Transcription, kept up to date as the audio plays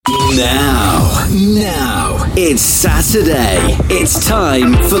Now, it's Saturday. It's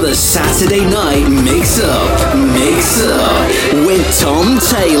time for the Saturday Night MixUp. MixUp with Tom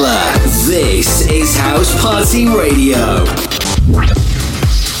Taylor. This is House Party Radio.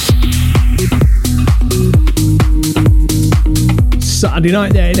 Saturday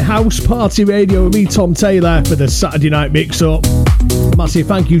night there in House Party Radio with me, Tom Taylor, for the Saturday Night Mix-Up. Massive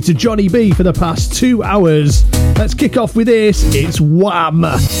thank you to Johnny B for the past 2 hours. Let's kick off with this. It's Wham!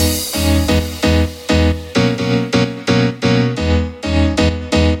 In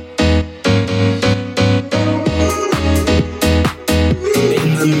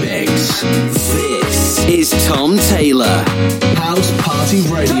the mix, this is Tom Taylor. House Party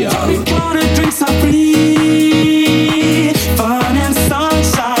Radio. Drinks are free, fun and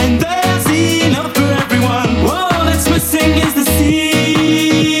sunshine. There's enough for everyone. Whoa, that's missing is the sea.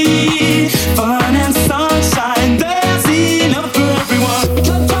 Fun and sunshine. There's enough for everyone.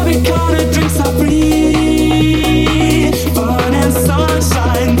 Tropicana drinks are free, fun and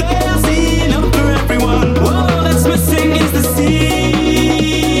sunshine. There's enough for everyone. Whoa, that's missing is the sea.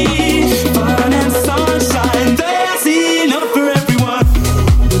 Fun and sunshine. There's enough for everyone.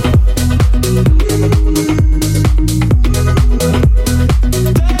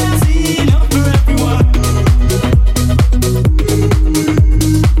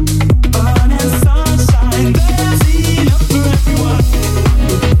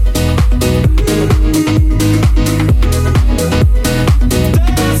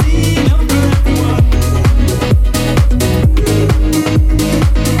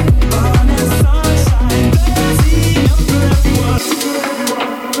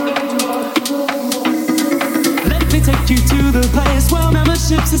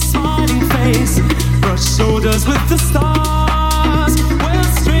 Membership's a smiling face, brush shoulders with the stars. Well,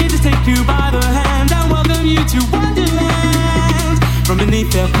 strangers take you by the hand and welcome you to Wonderland from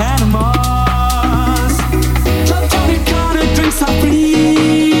beneath their Panamas. Tropicana drinks are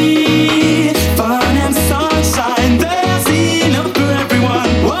free, fun and sunshine. There's enough for everyone.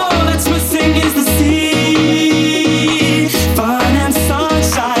 Whoa, that's missing is the sea. Fun and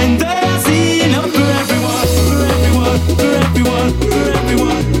sunshine. There's enough for everyone, for everyone, for everyone.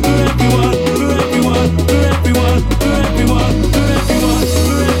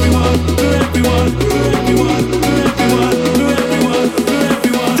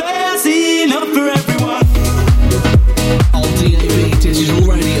 On DAB Digital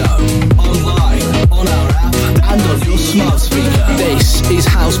Radio.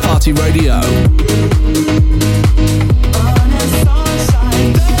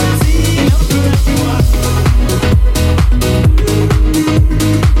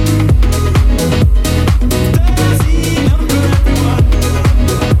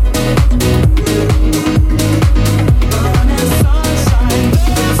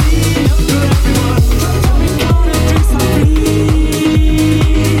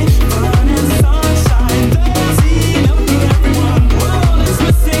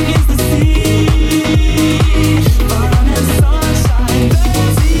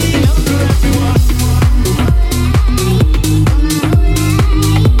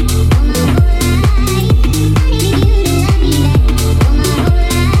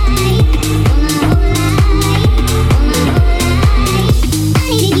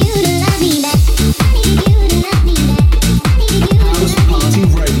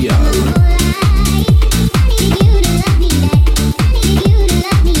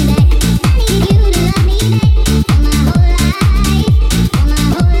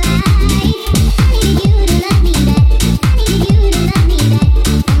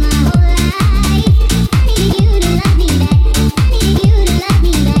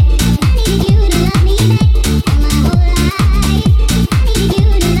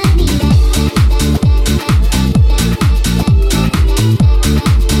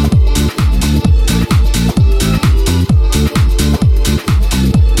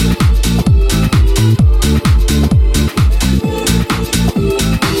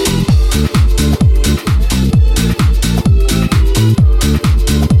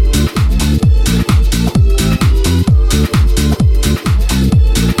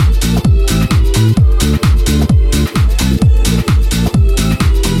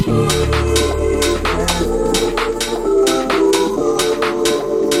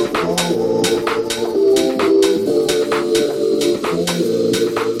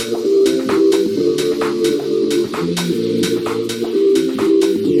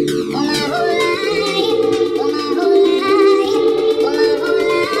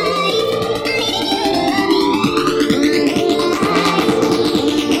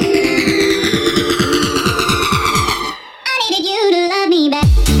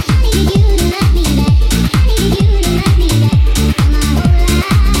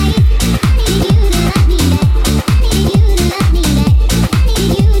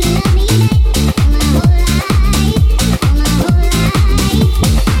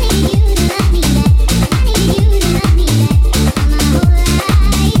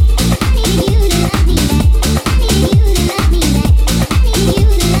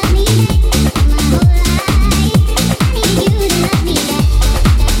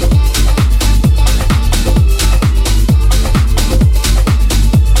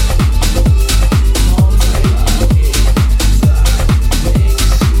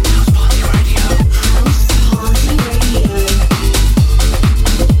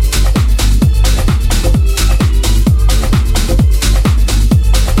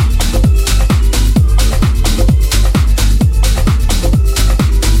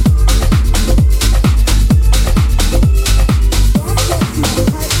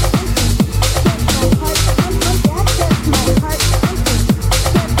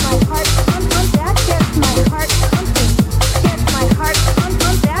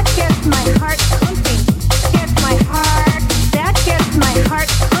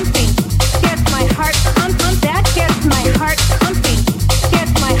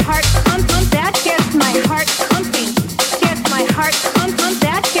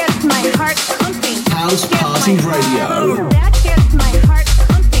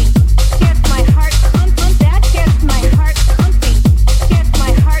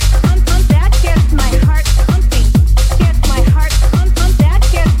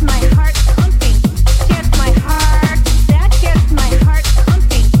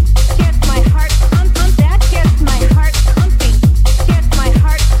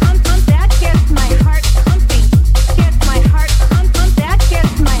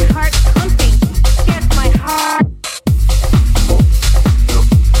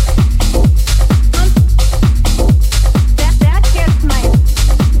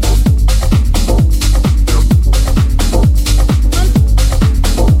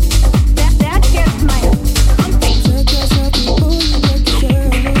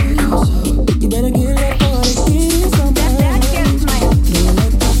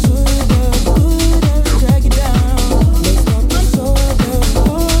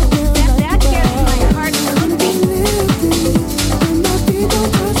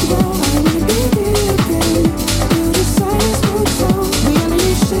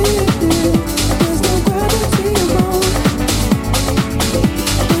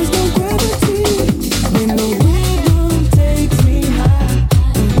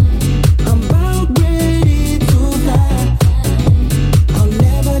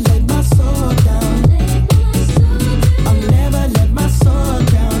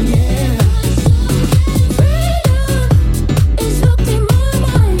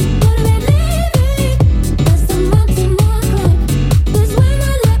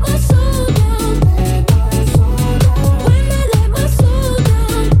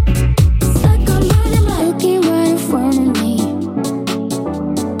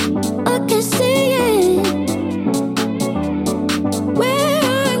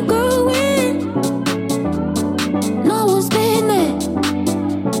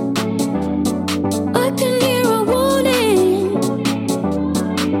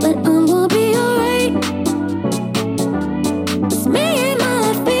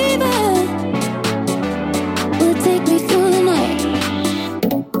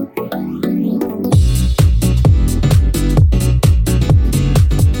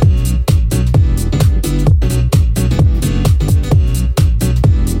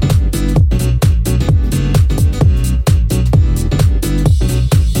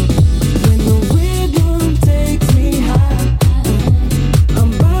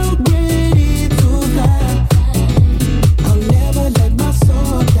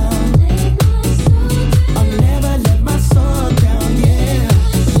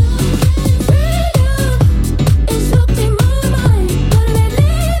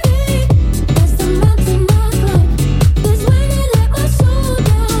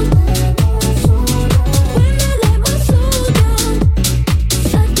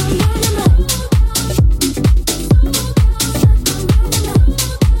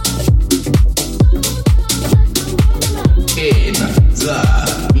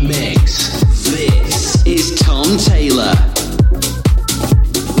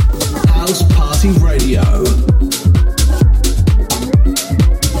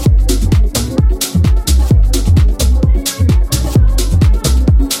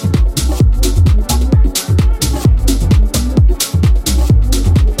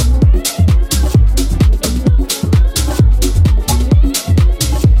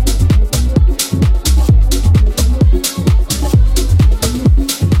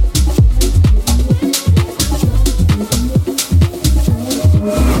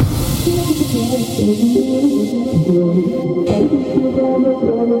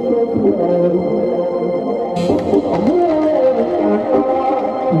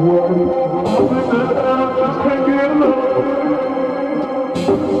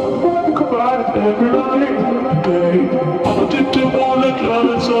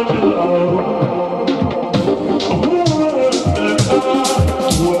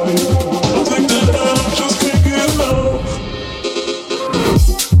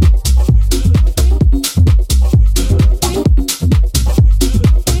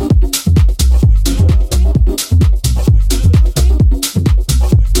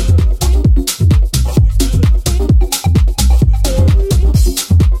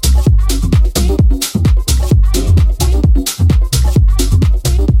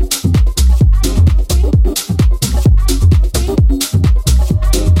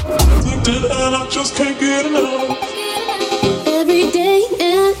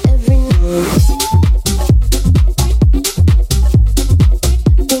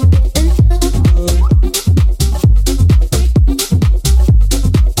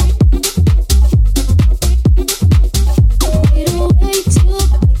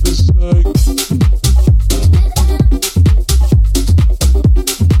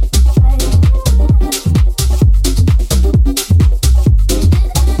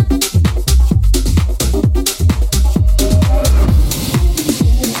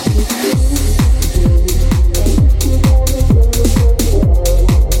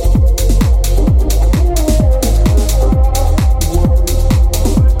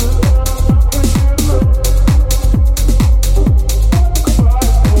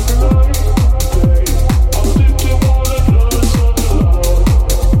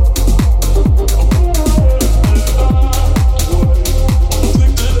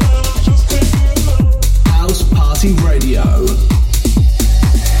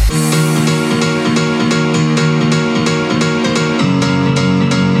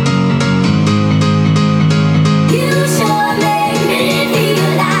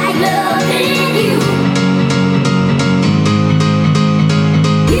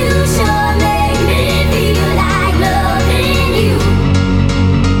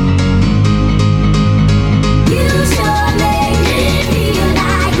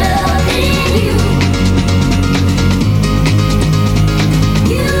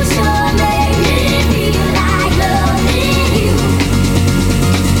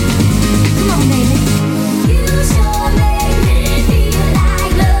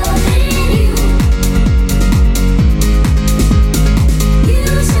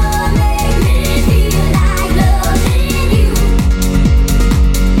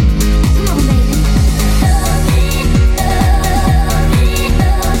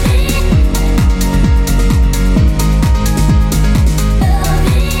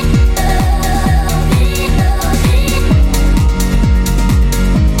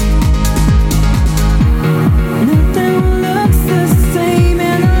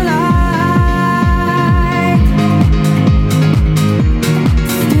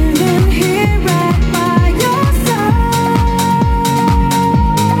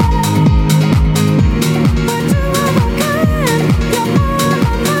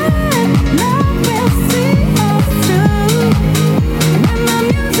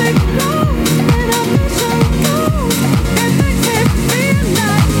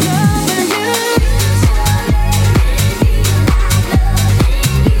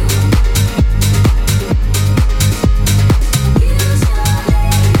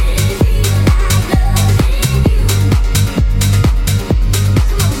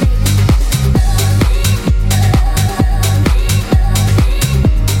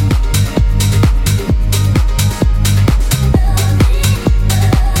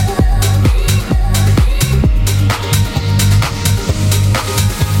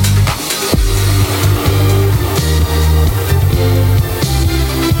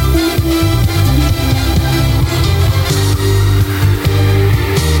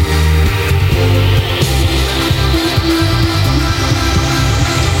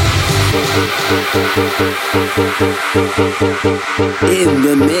 In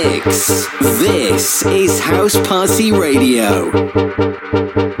the mix, this is House Party Radio.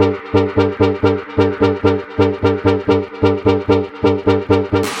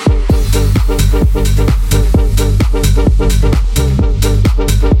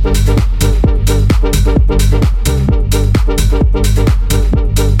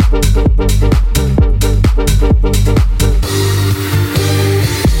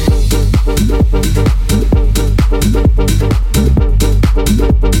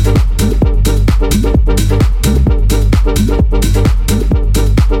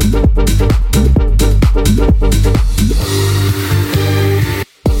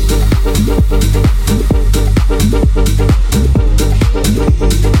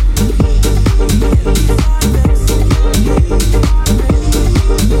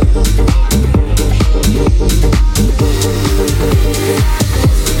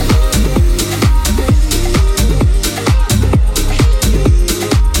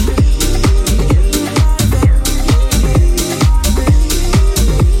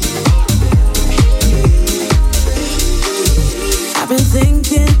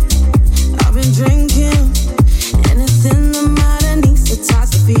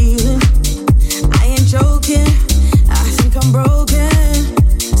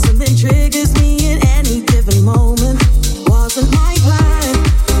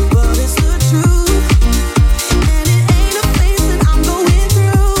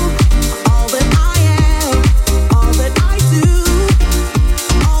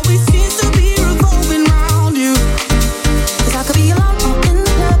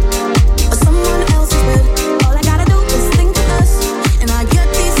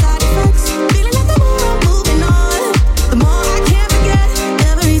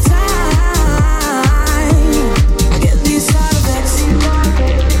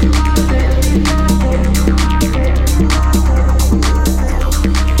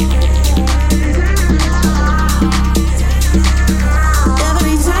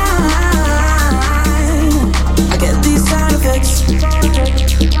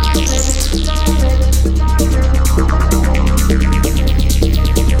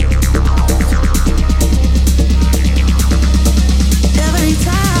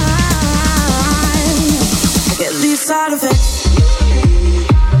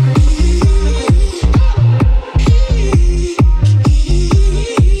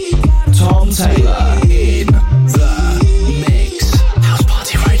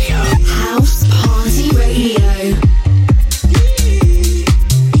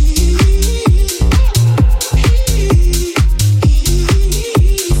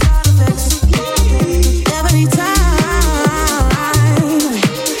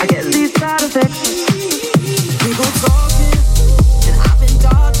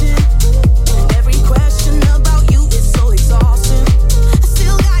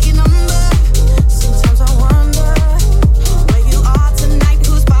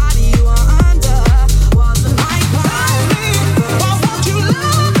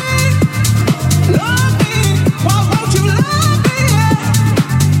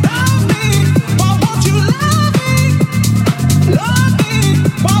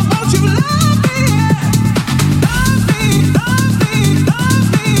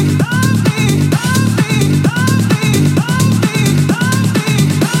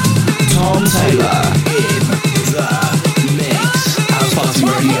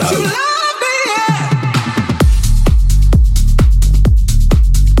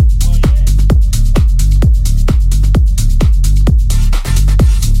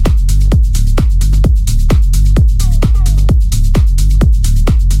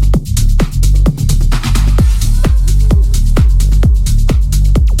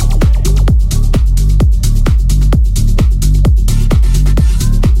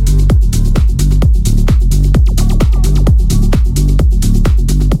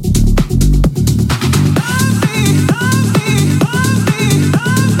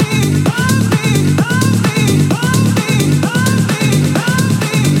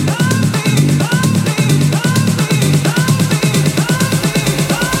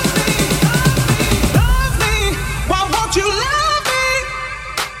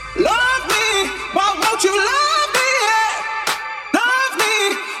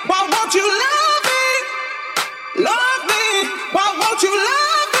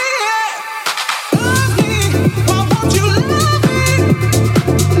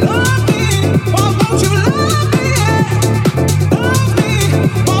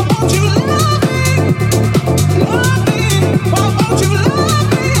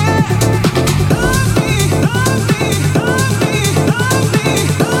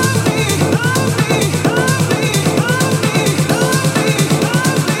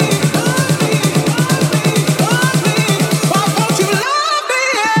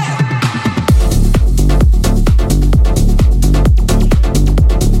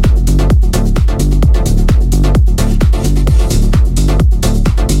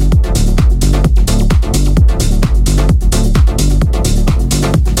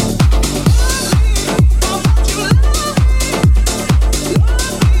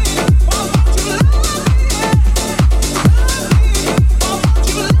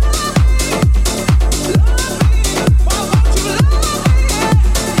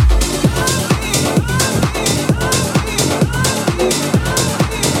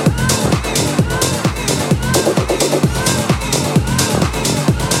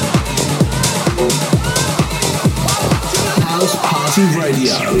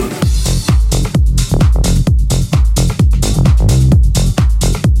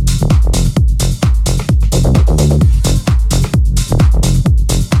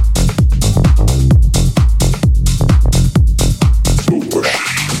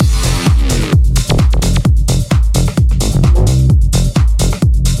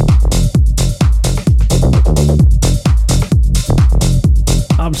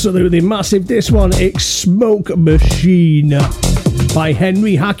 Absolutely massive. This one, it's Smoke Machine by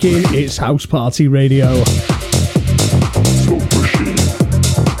Henry Hacking. It's House Party Radio. Smoke machine.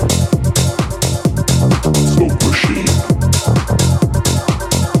 Smoke machine.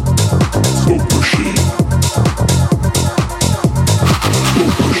 Smoke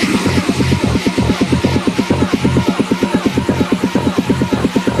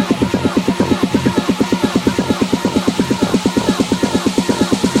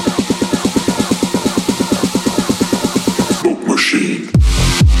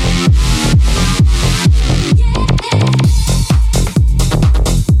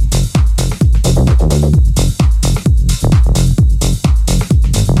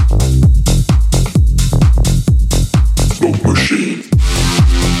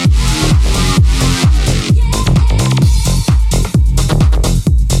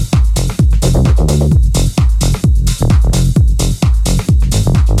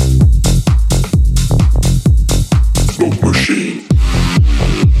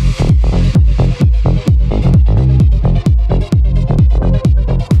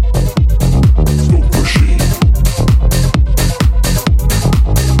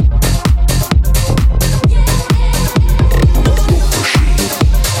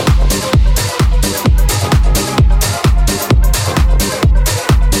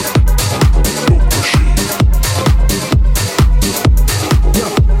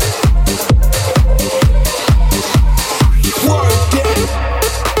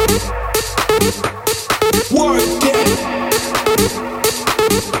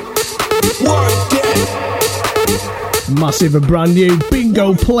Massive and brand new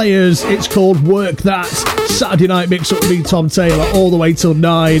bingo players. It's called Work That. Saturday night mix up with me, Tom Taylor, all the way till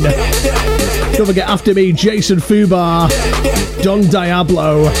 9. Don't forget, after me, Jason Fubar, Don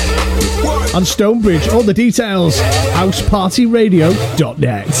Diablo, and Stonebridge. All the details,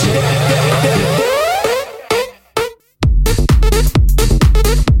 housepartyradio.net.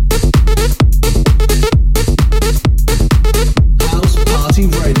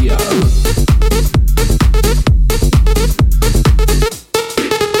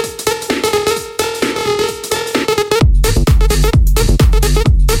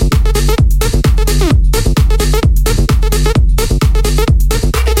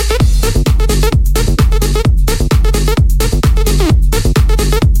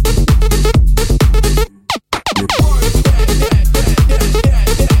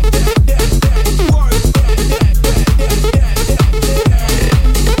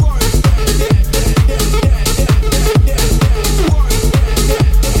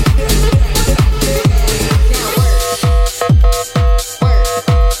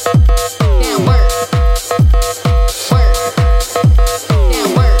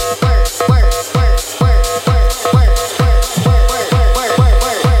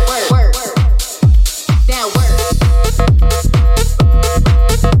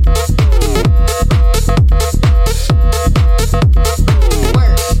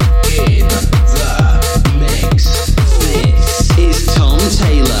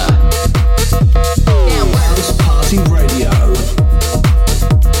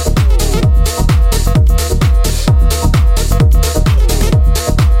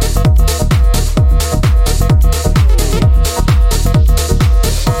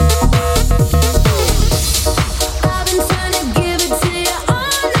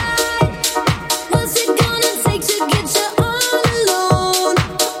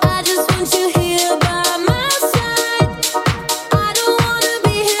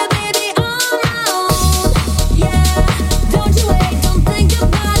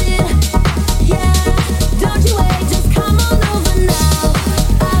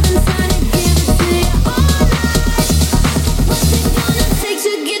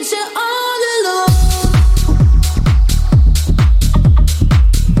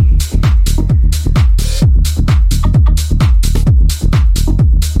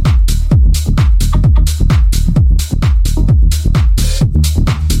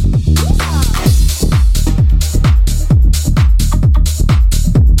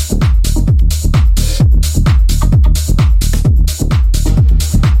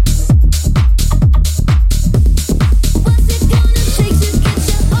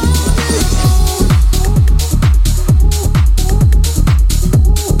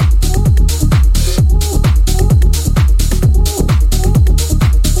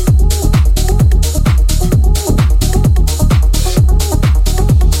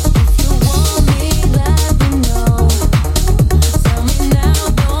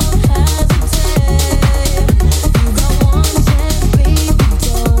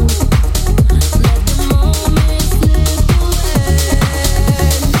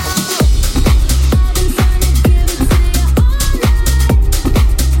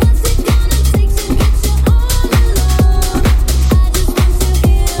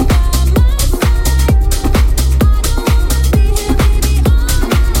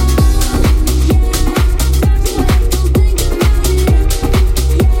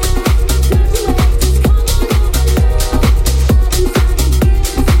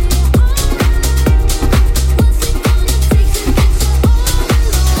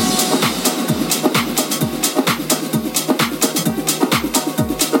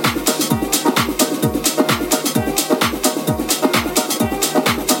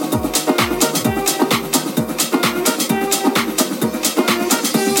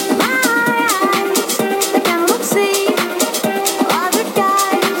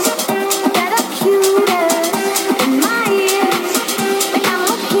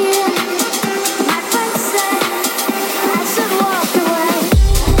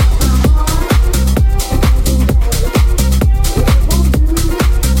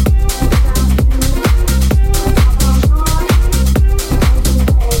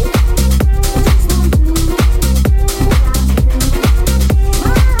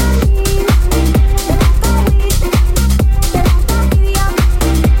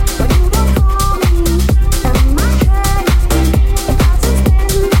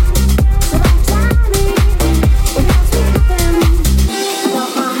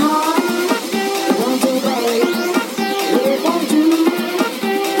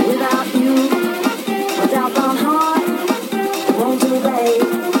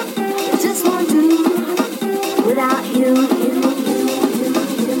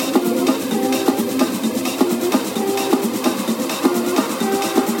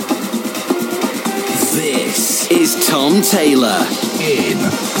 Taylor. In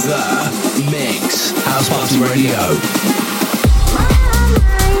the mix. House Party Radio.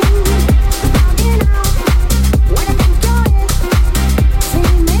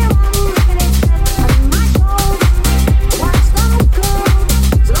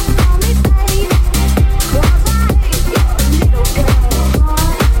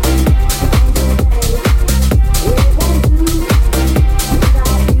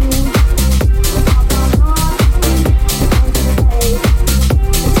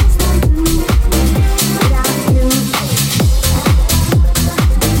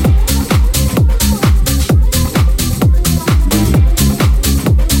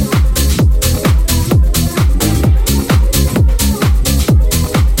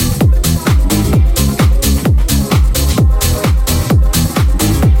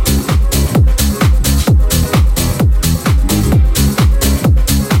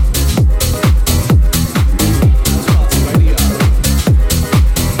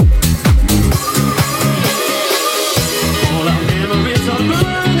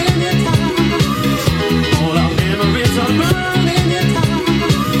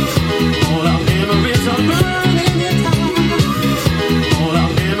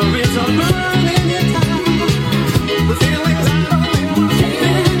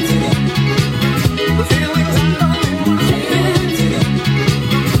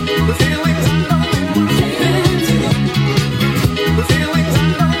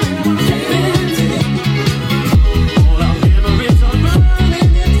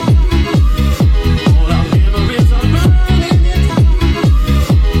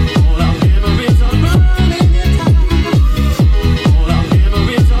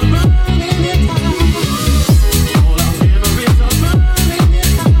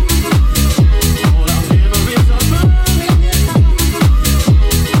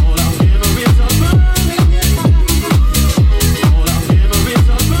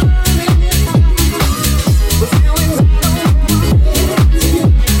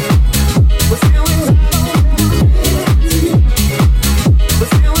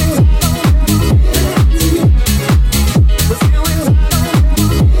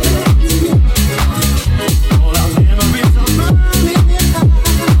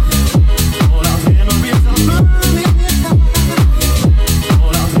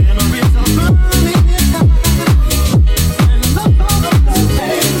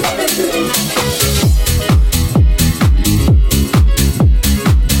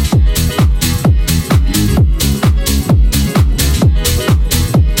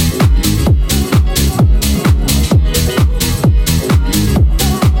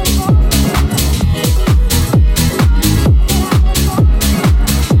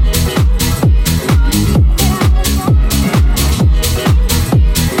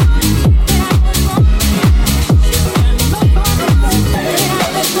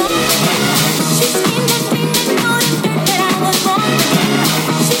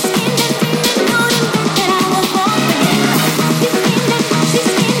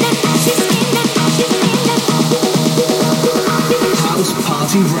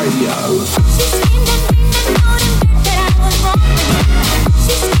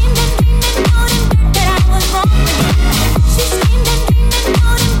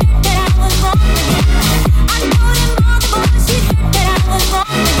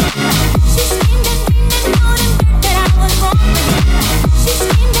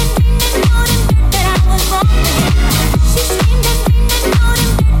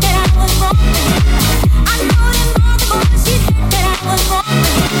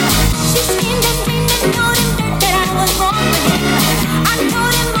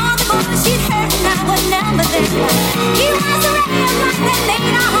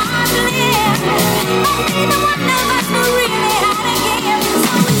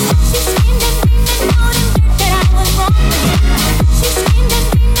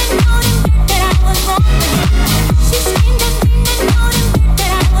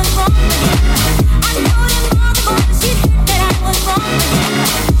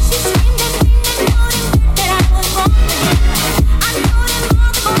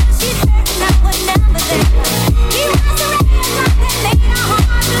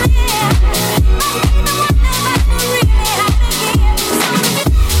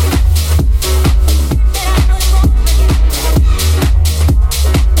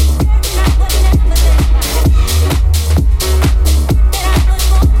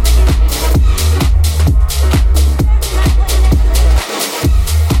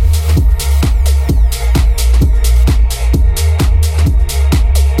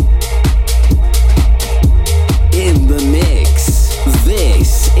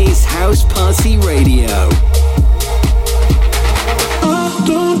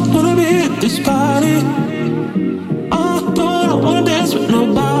 don't wanna be at this party. I don't wanna dance with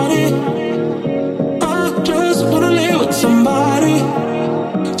nobody. I just wanna lay with somebody.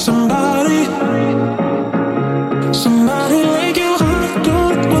 Somebody like you. I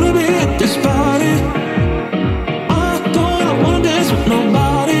don't wanna be at this party. I don't wanna dance with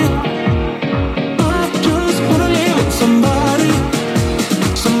nobody. I just wanna lay with somebody.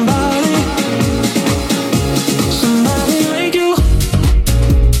 Somebody like you.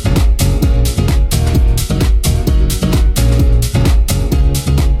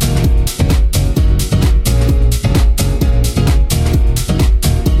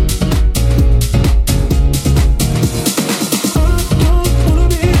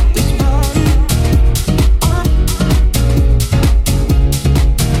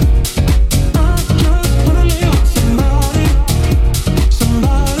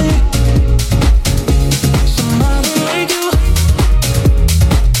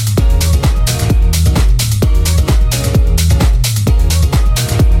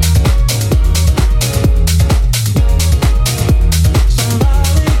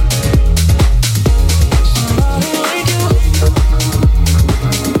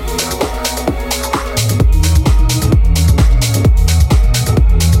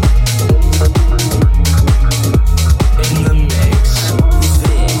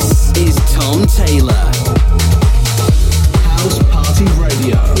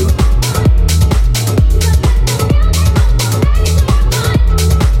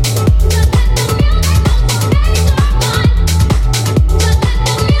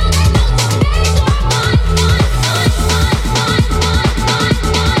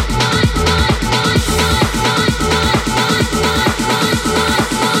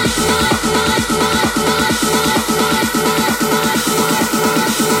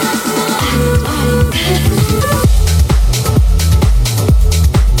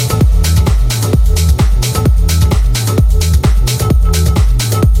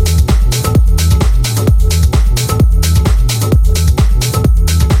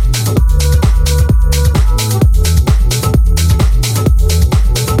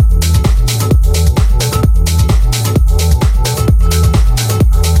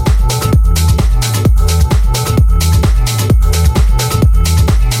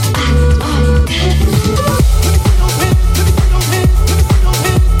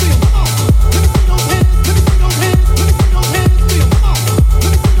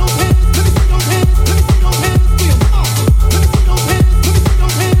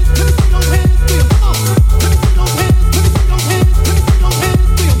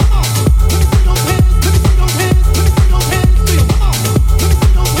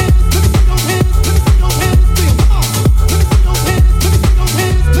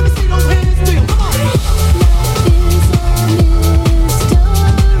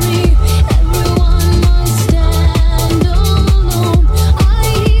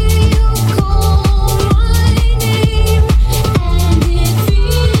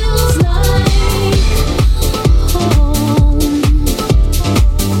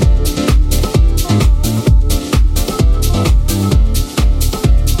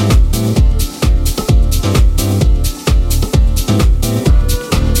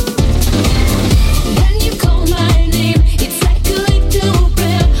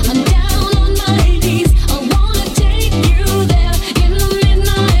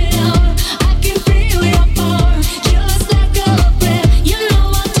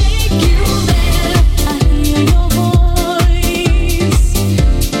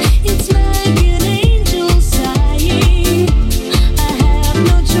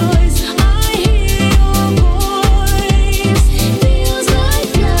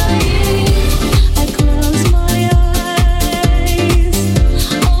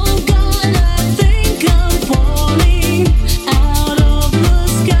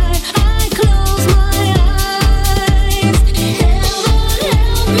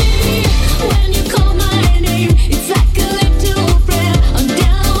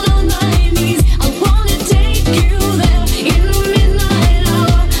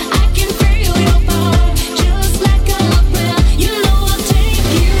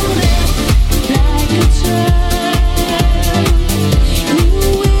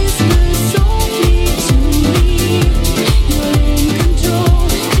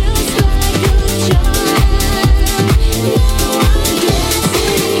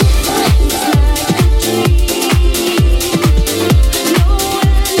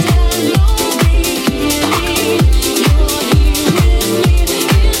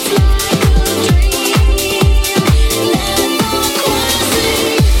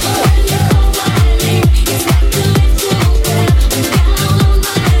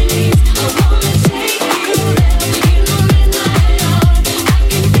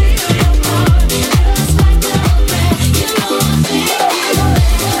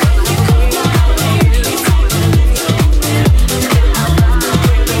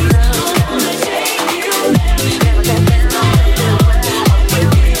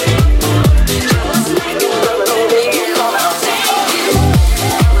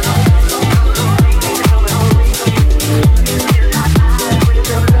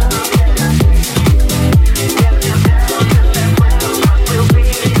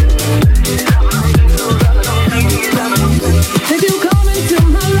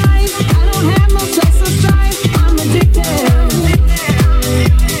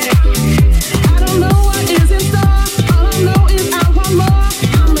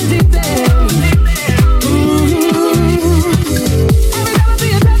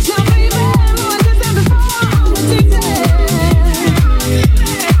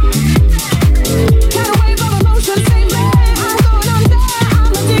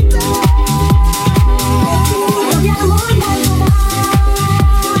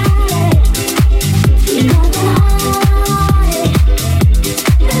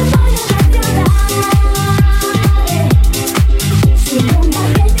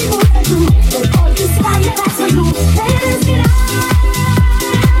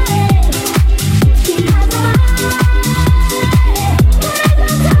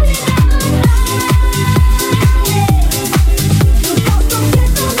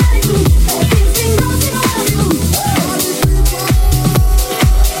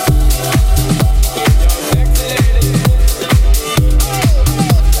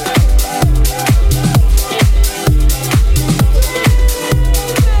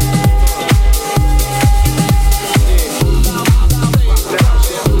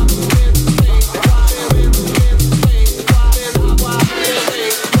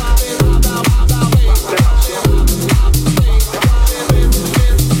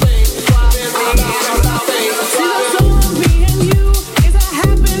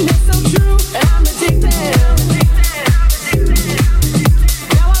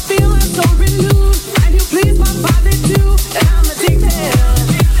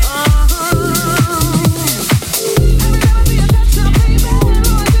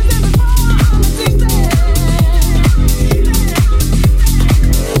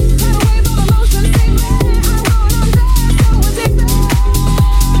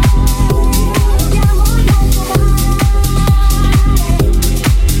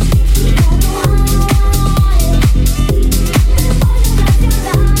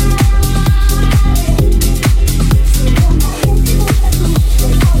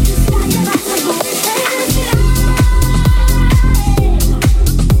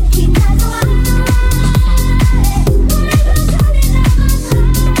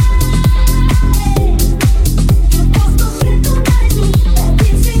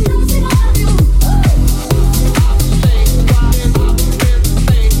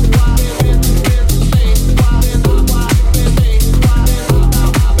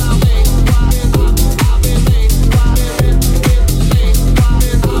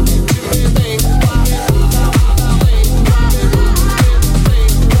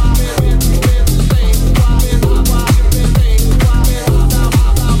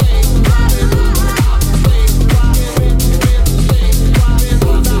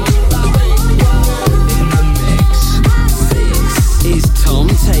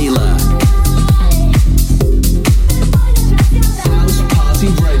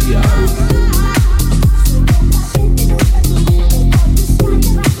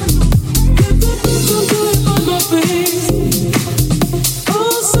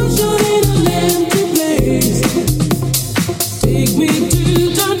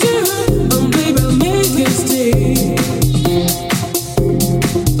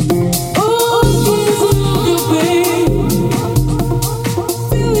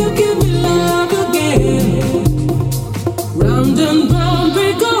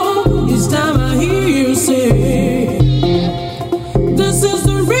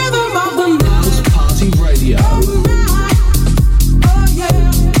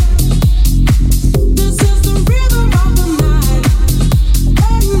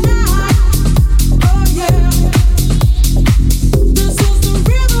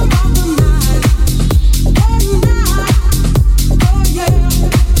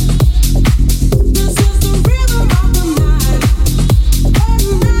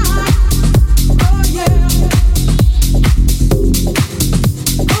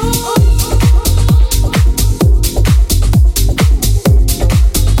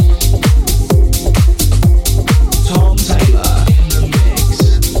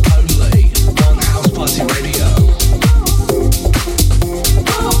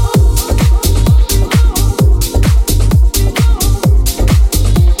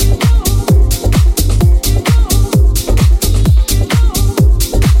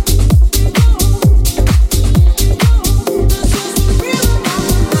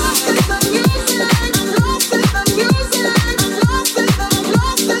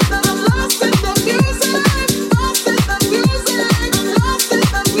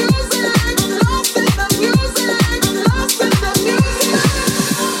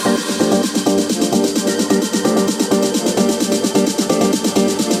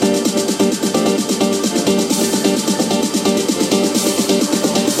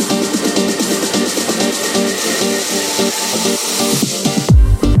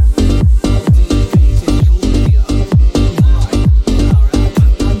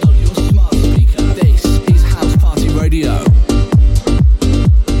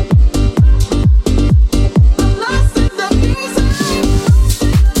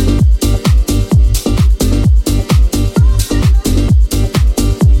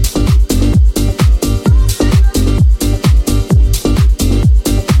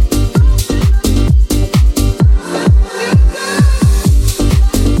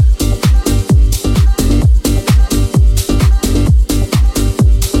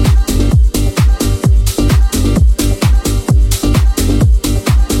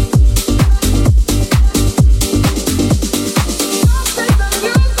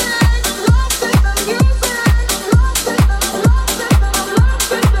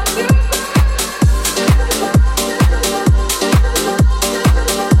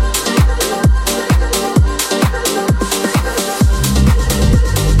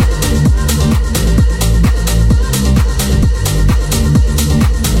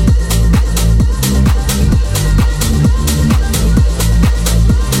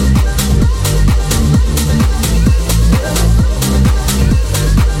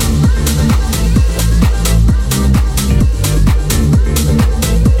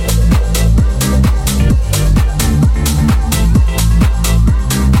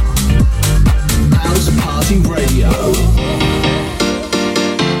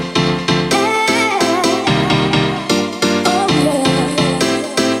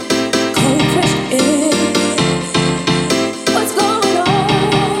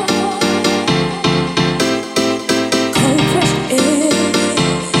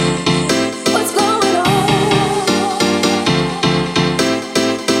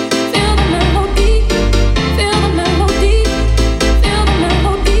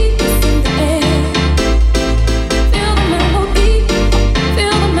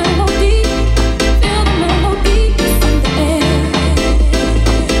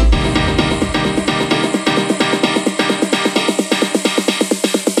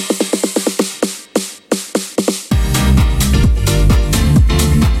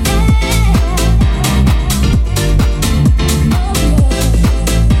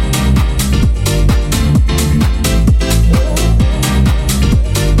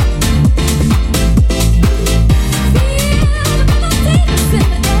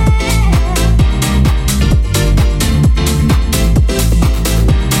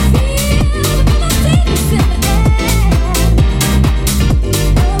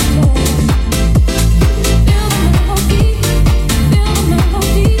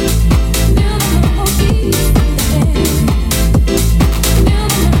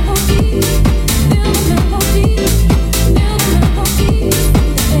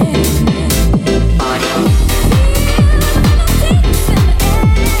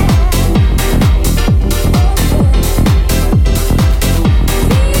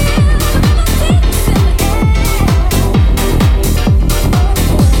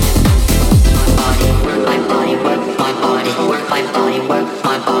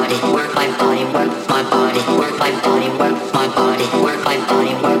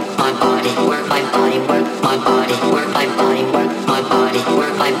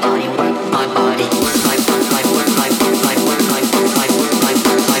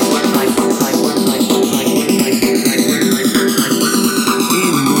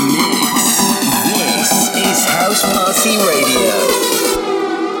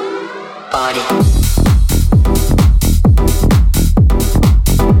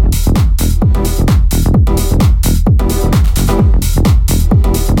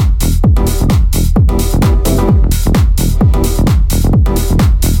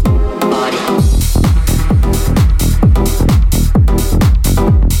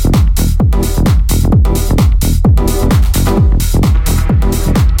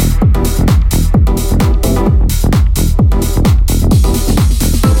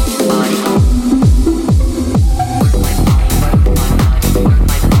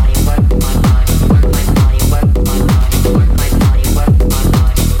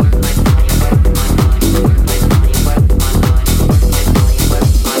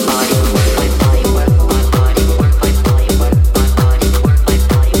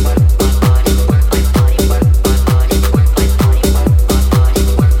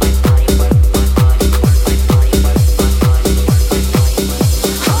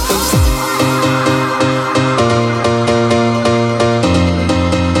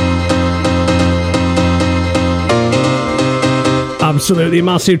 Absolutely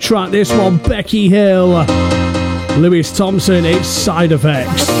massive track, this one. Becky Hill, Lewis Thompson, it's Side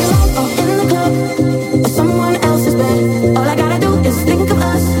Effects. Someone else's bed. All I gotta do is think of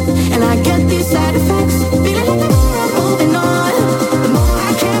us, and I get these side effects. Feeling like the more I'm moving on, the more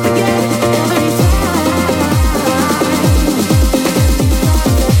I can't forget every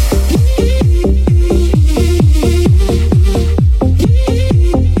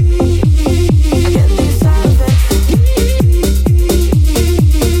I get these side effects.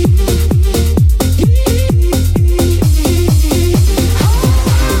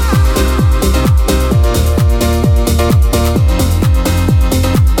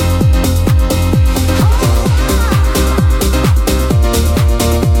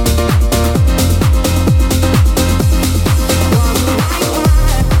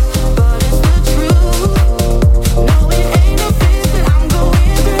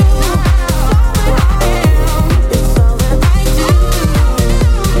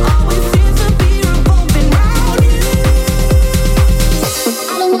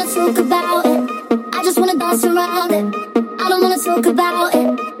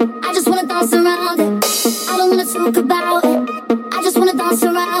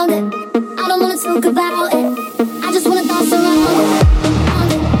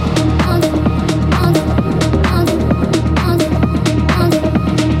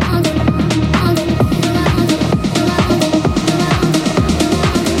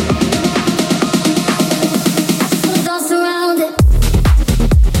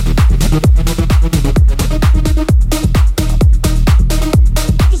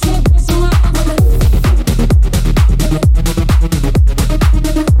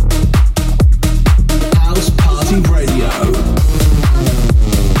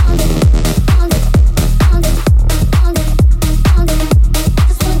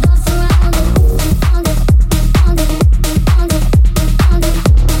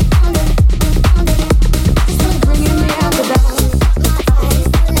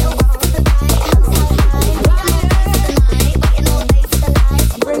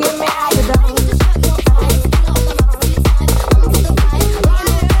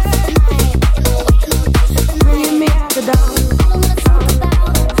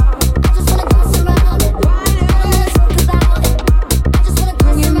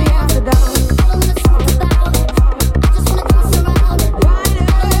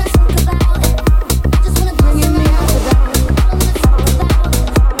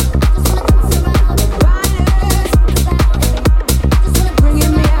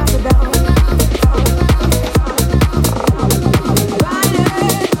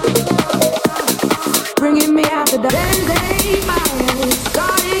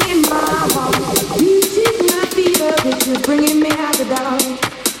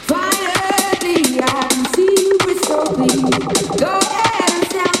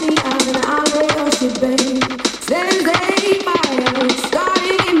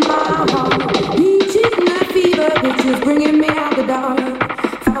 Bringing me out the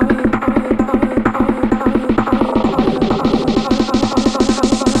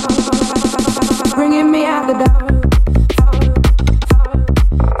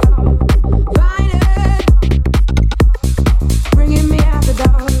dark.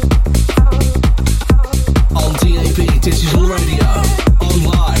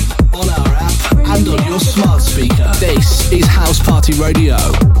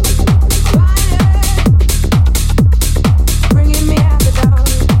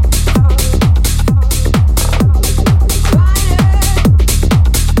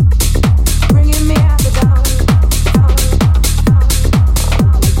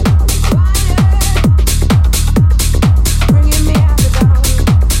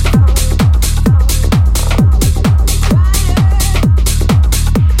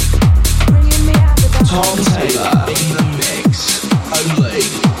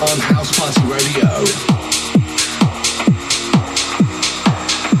 exclusively on House Party Radio.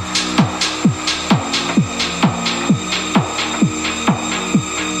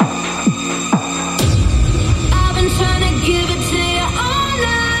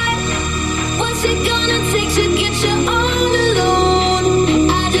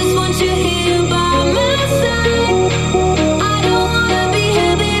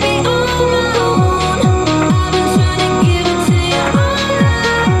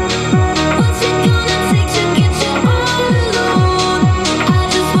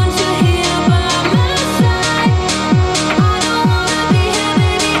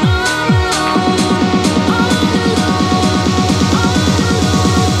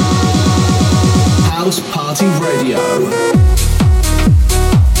 Party Radio.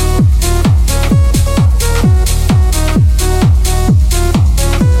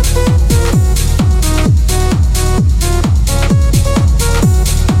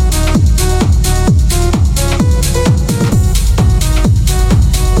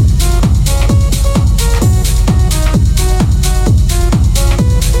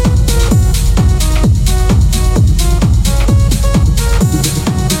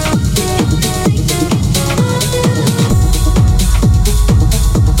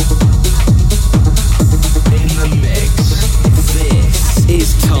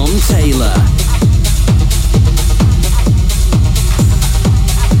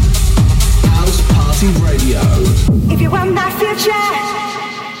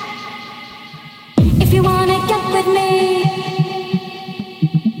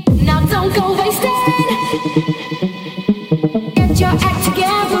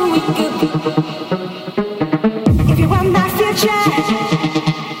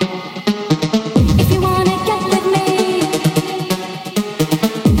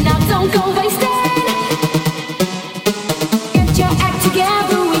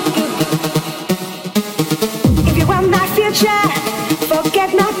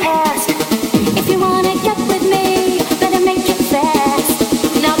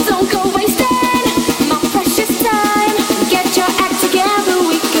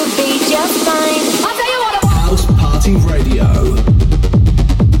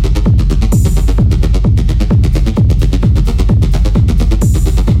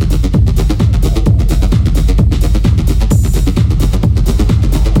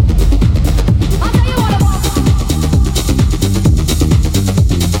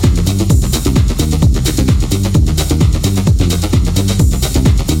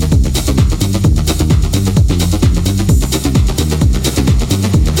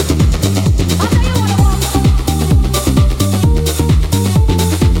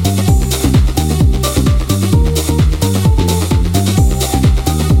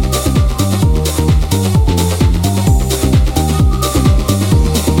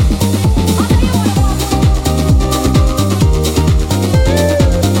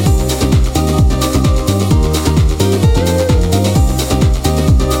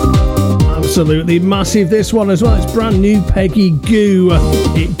 Absolutely massive, this one as well. It's brand new Peggy Goo.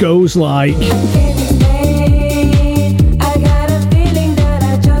 It goes like.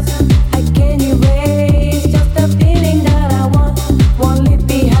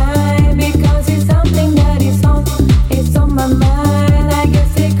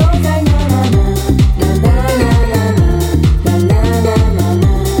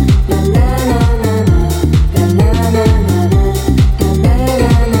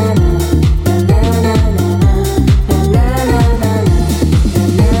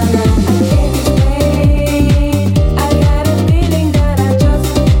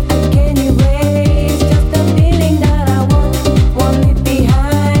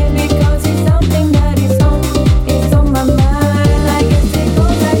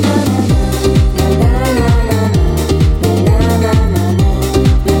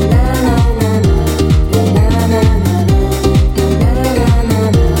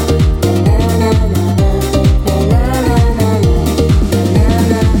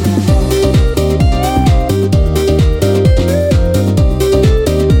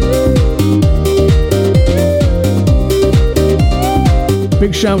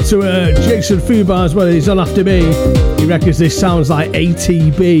 Shout to Jason Fubar as well. He's on after me. He reckons this sounds like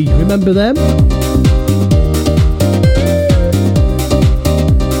ATB. Remember them?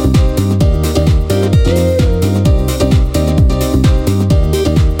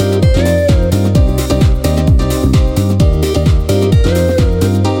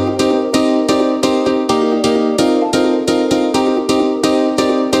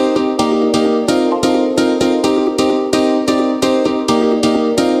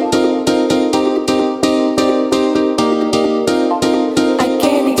 I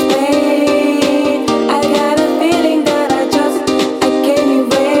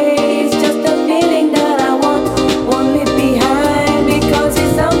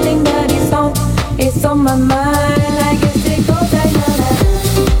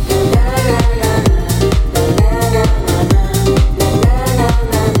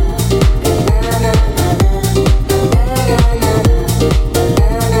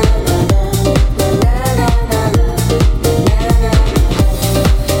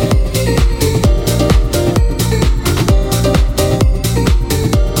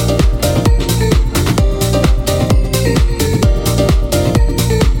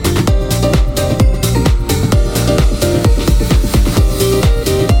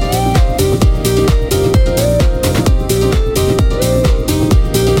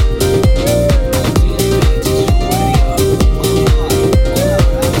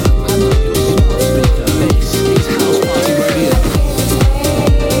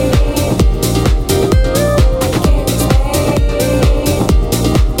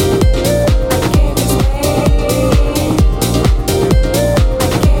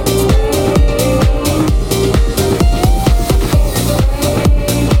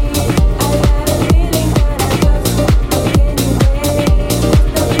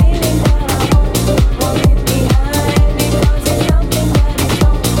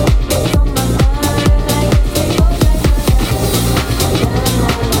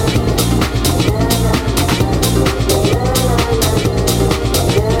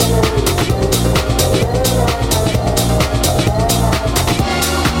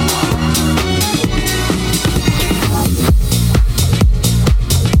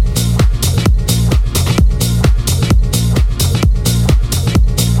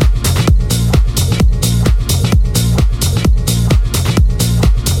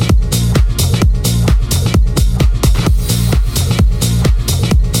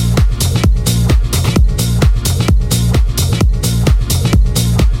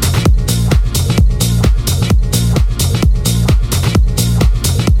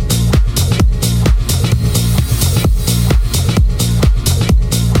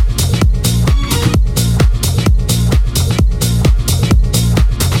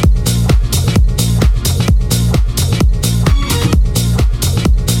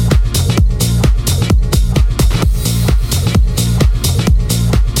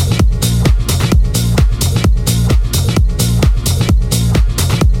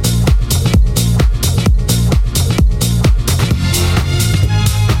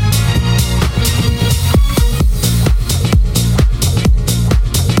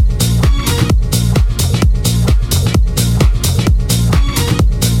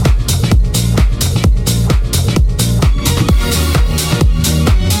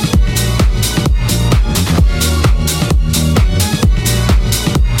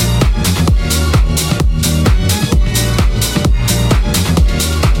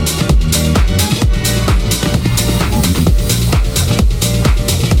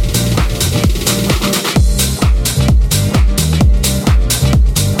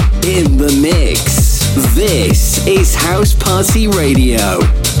in the mix. This is House Party Radio.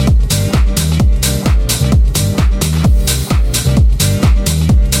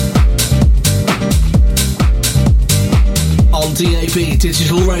 On DAB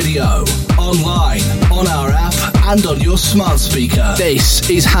Digital Radio, online, on our app, and on your smart speaker. This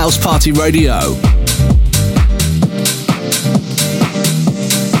is House Party Radio.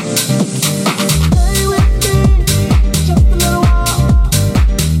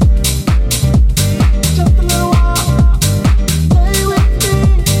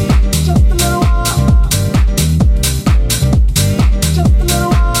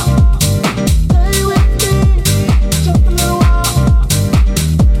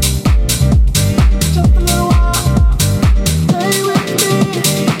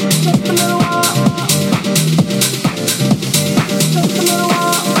 Just a little while.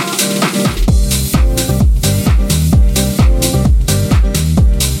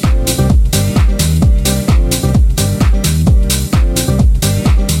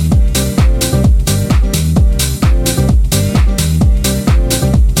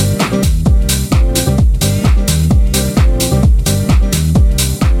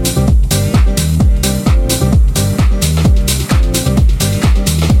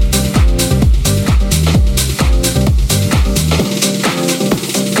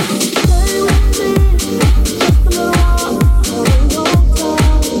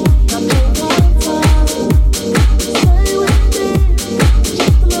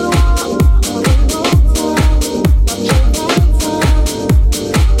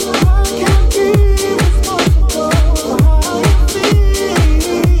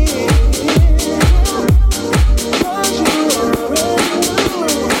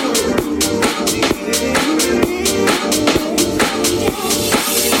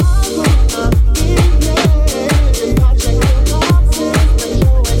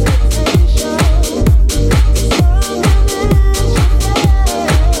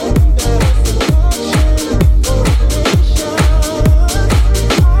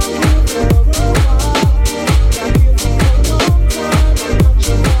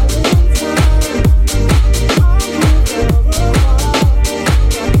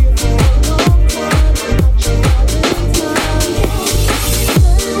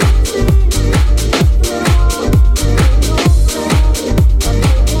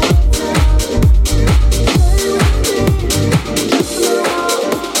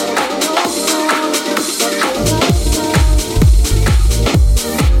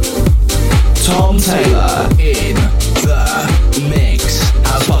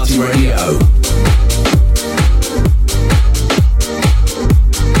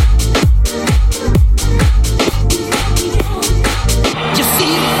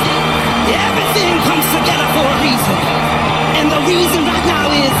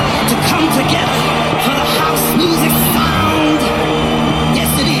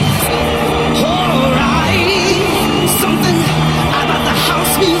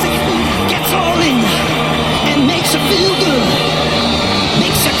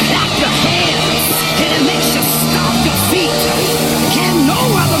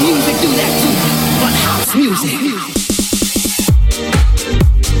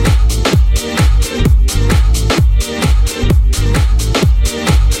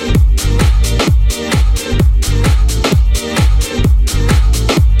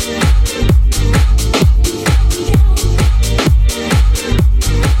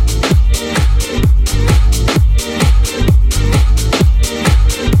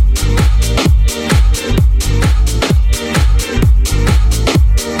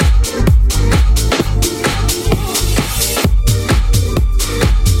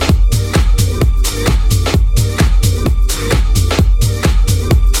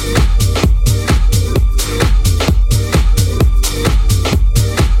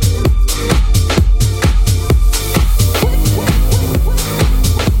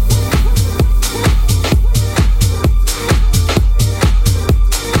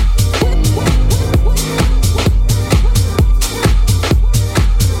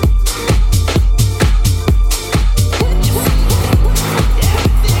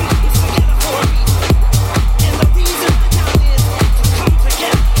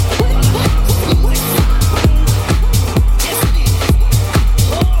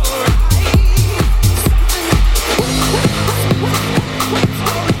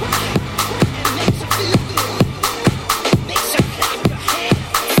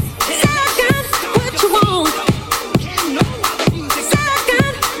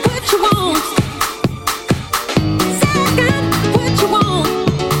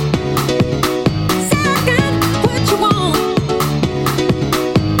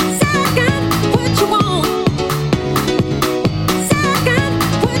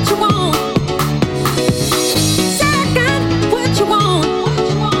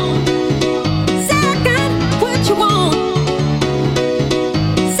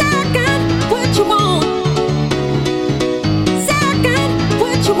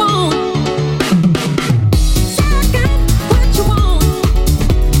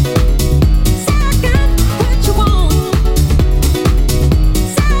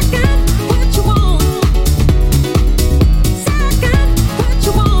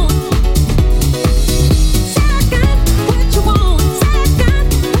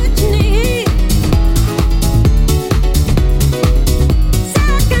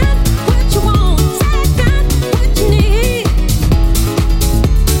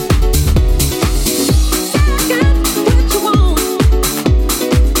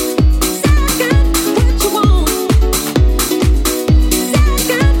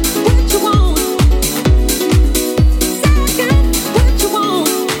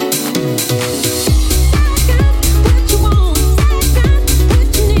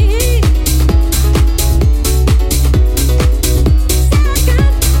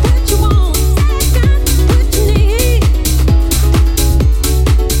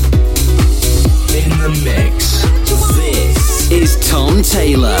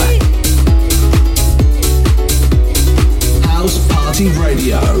 Party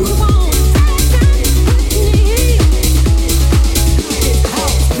Radio.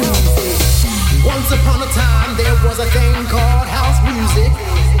 Once upon a time there was a thing called house music,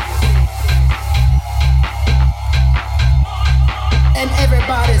 and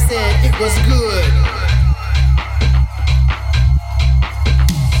everybody said it was good.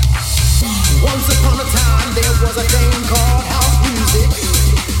 Once upon a time there was a thing called house music,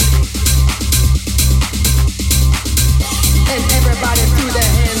 and everybody threw their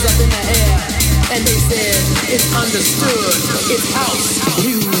hands up in the air and they said it's understood, it's house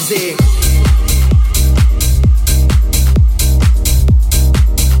music.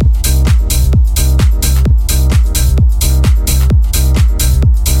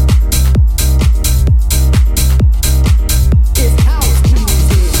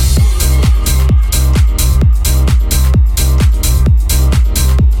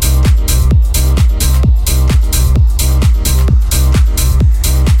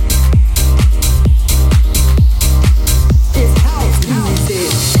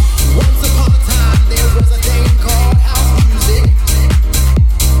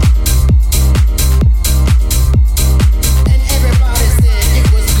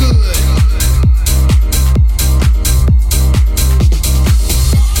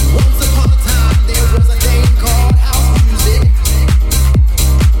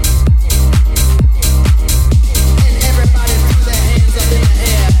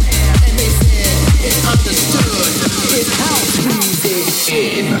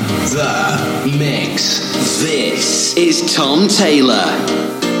 Tom Taylor.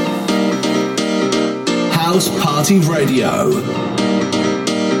 House Party Radio.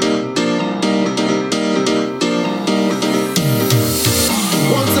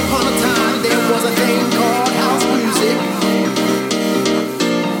 Once upon a time there was a thing called house music,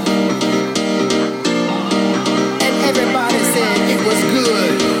 and everybody said it was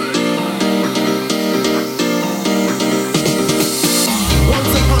good.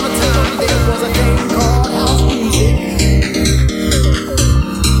 Once upon a time there was a thing called house music,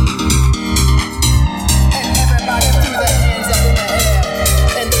 and everybody threw their hands up in the air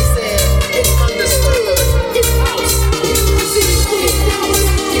and they said it's understood, it's house music.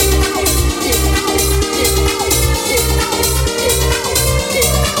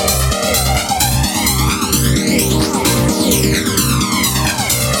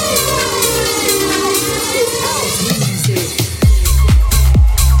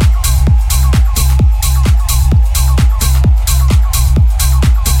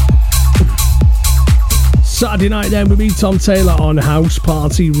 Saturday night then with me, Tom Taylor, on House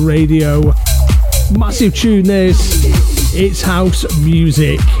Party Radio. Massive tune this. It's house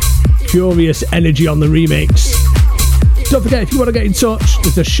music. Curious Energy on the remix. Don't forget, if you want to get in touch,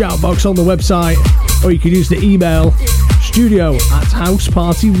 there's a shout box on the website, or you can use the email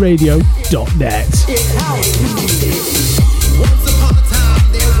studio@housepartyradio.net. It's house music. Once upon a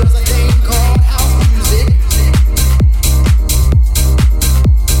time there was a thing called house music,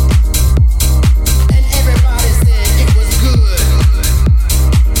 and everybody said it was good.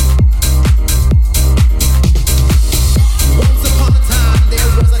 Once upon a time there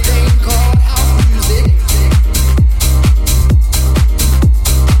was a thing called house music,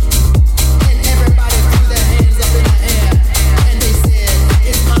 and everybody threw their hands up in the air and they said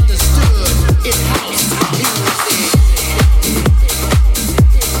it's understood, it's house music.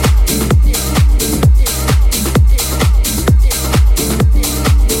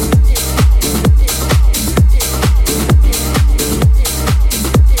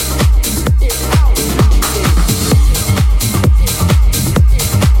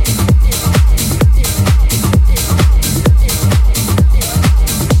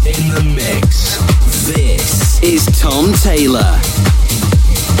 In the mix. This is Tom Taylor.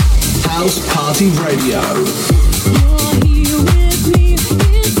 House Party Radio. You're here with me.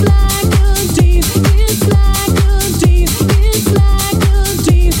 It's like a dream. It's like a dream. It's like a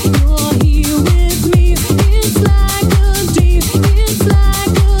dream. You're here with me. It's like a dream. It's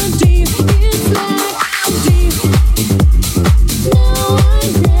like a dream. It's like a dream. Now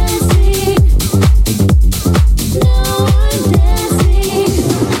I'm dancing. Now I'm dancing.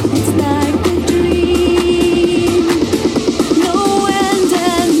 It's like a dream. No end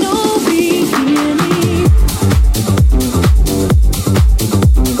and no beginning.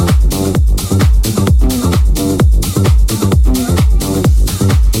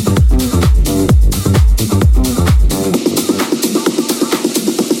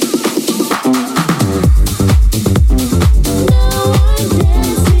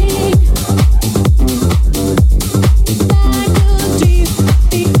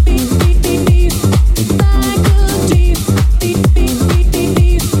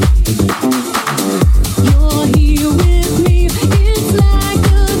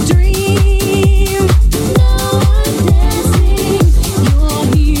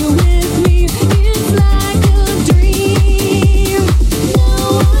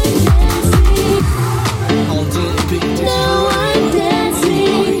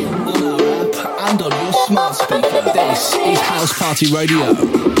 Party Radio.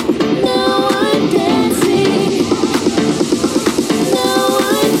 Now I'm dancing. Now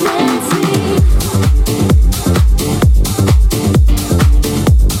I'm dancing.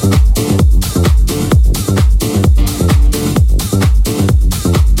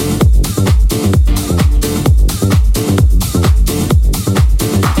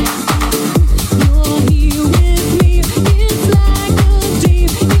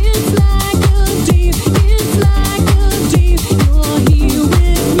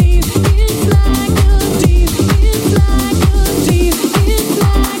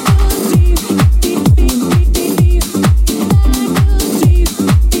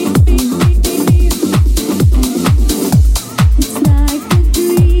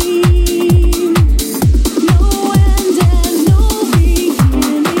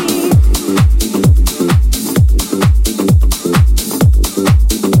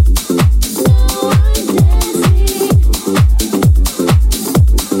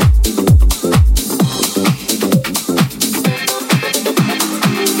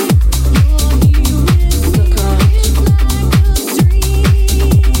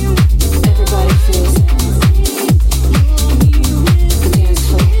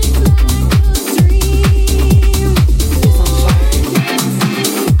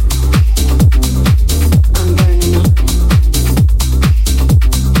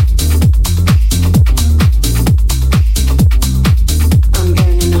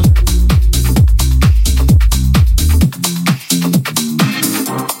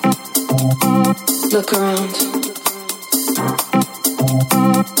 Look around.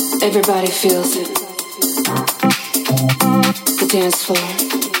 Everybody feels it. The dance floor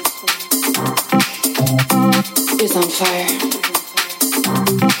is on fire.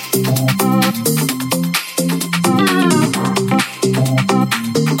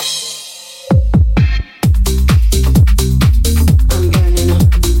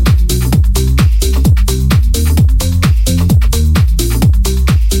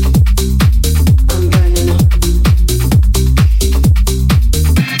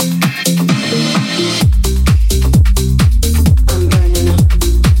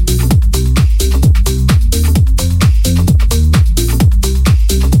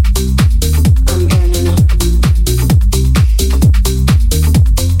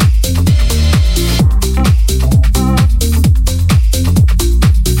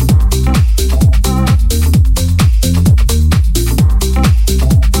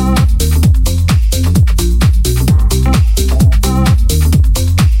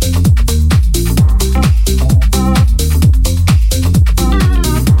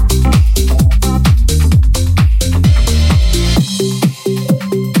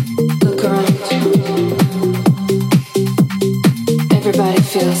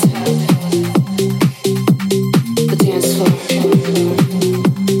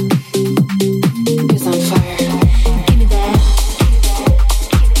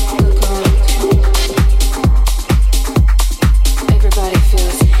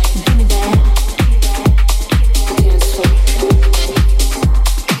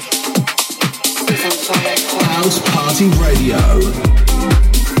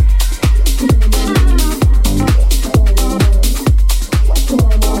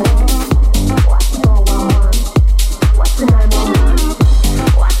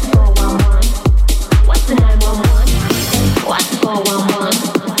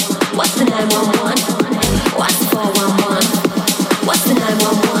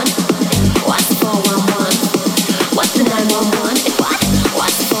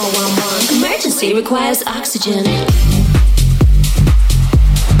 Requires oxygen.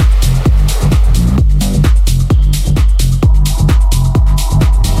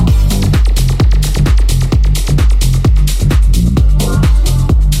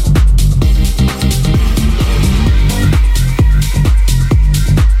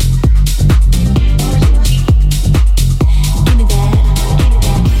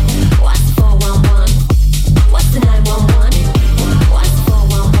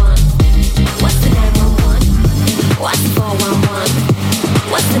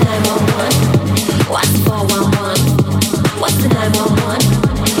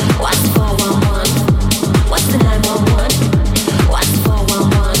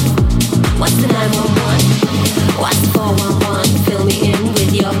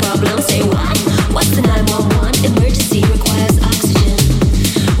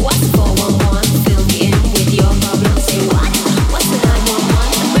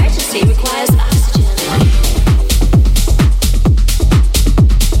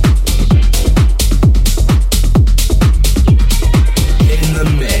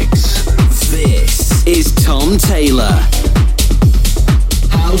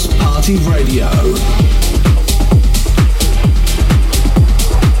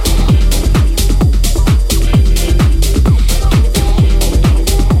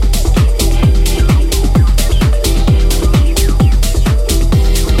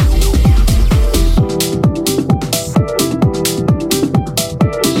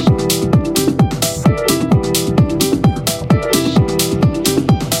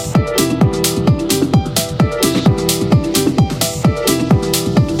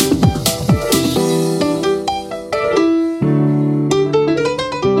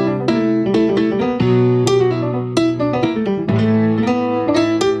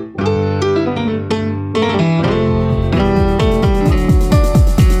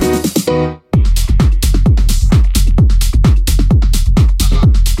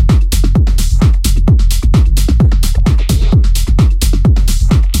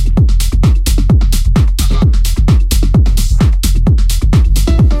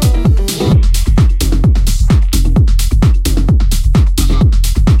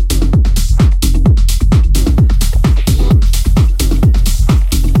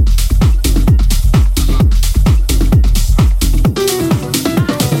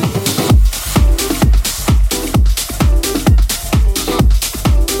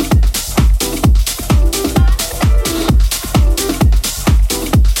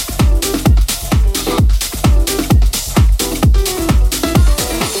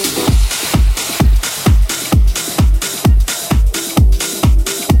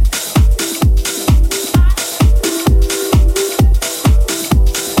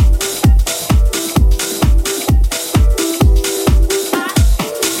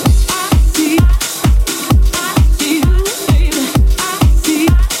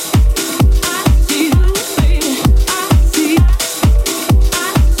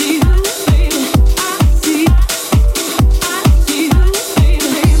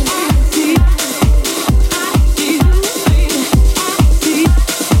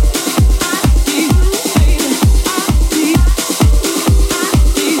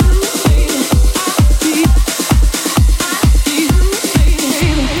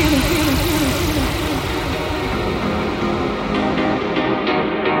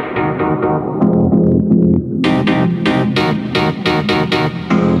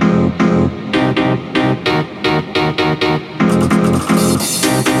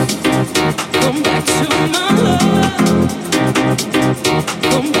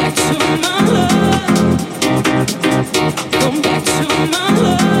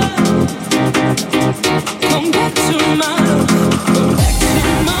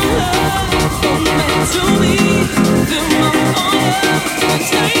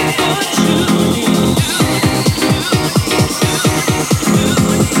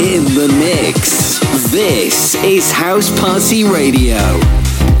 This is House Party Radio.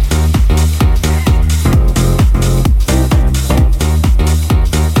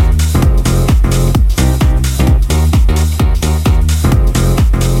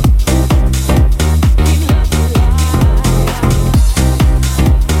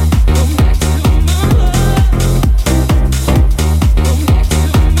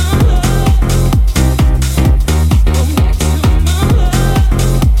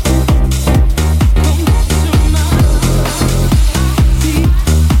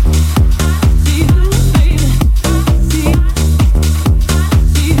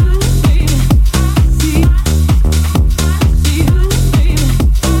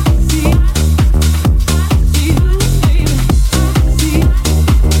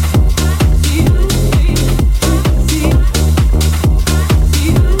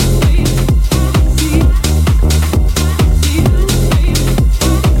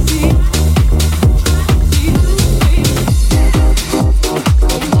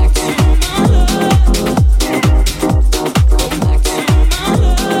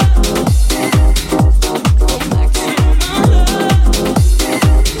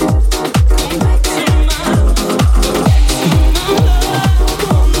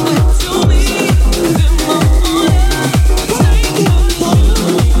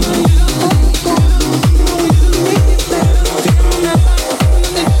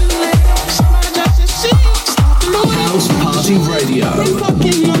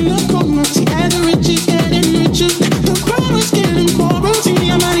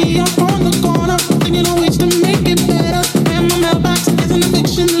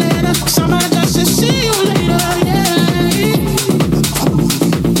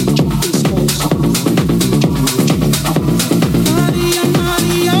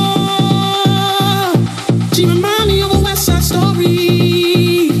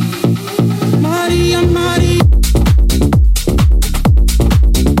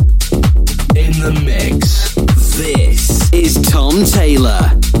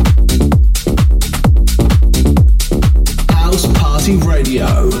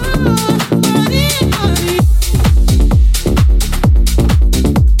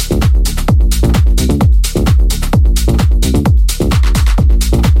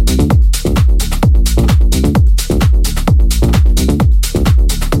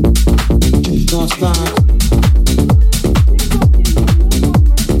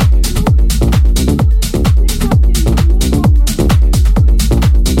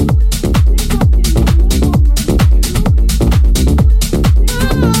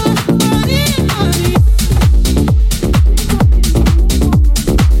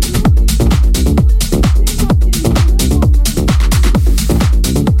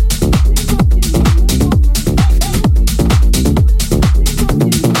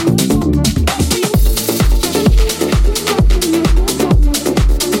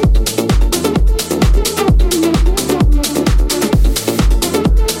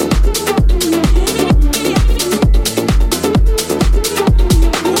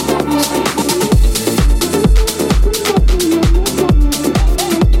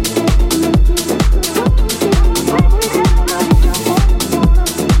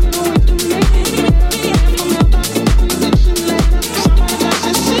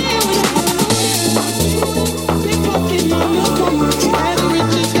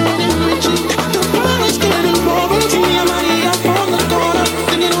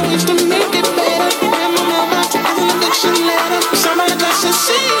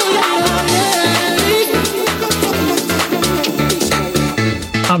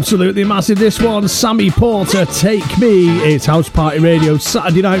 Absolutely massive, this one. Sammy Porter, Take Me. It's House Party Radio,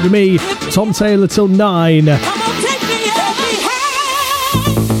 Saturday night with me, Tom Taylor, till 9. Don't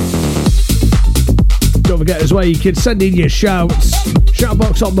forget as well, you can send in your shouts. Shout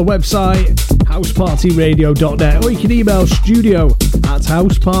box on the website, housepartyradio.net, or you can email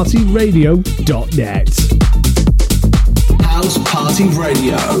studio@housepartyradio.net. House Party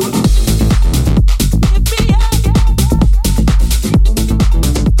Radio.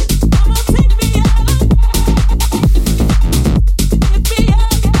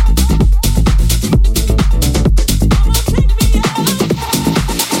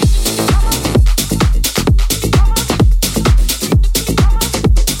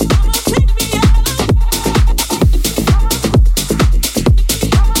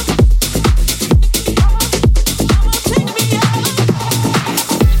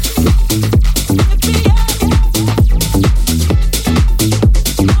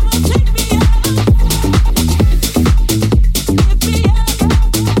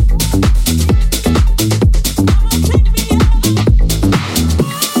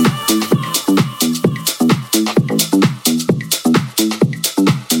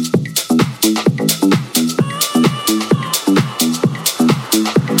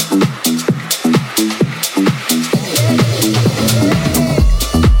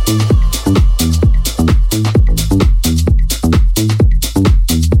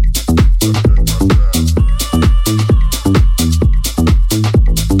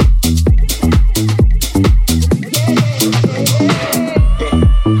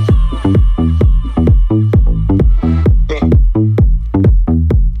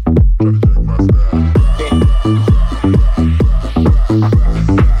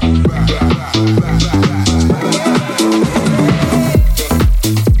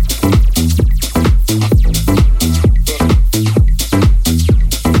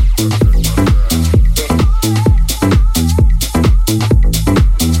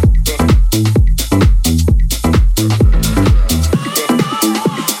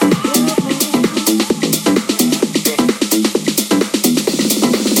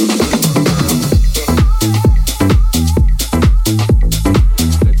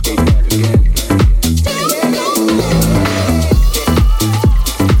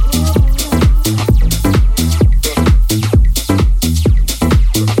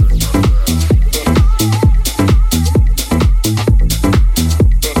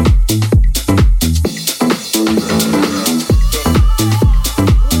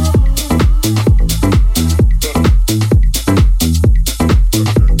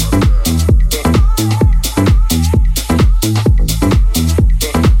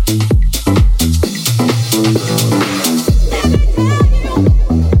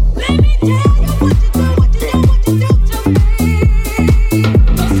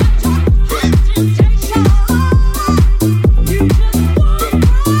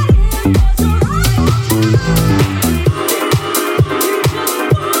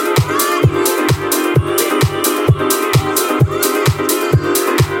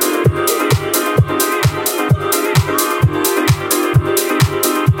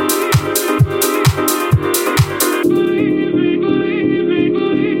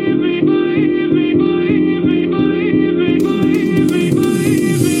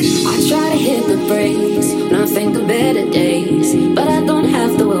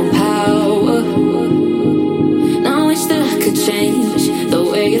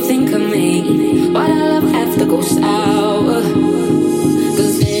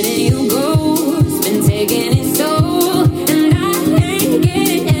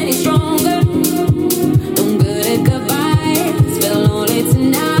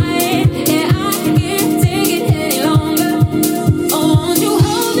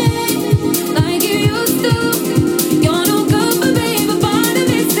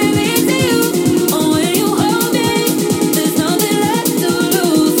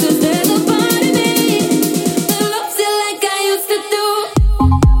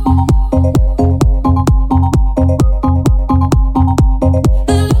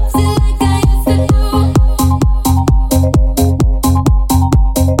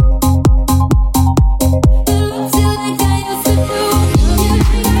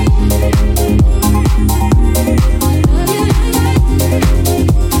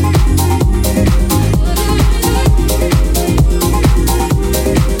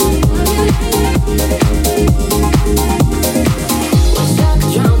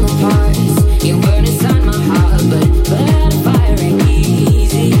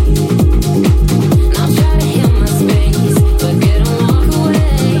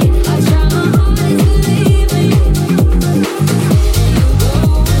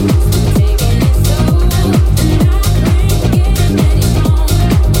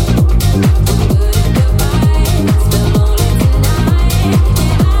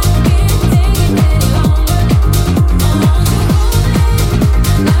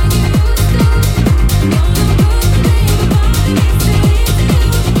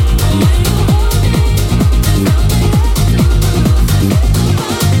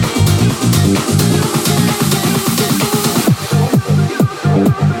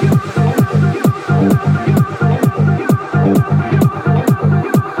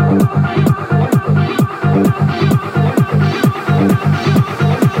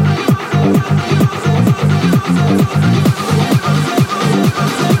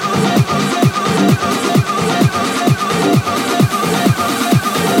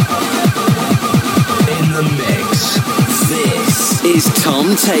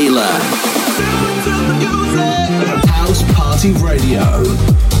 Tom Taylor. House Party Radio.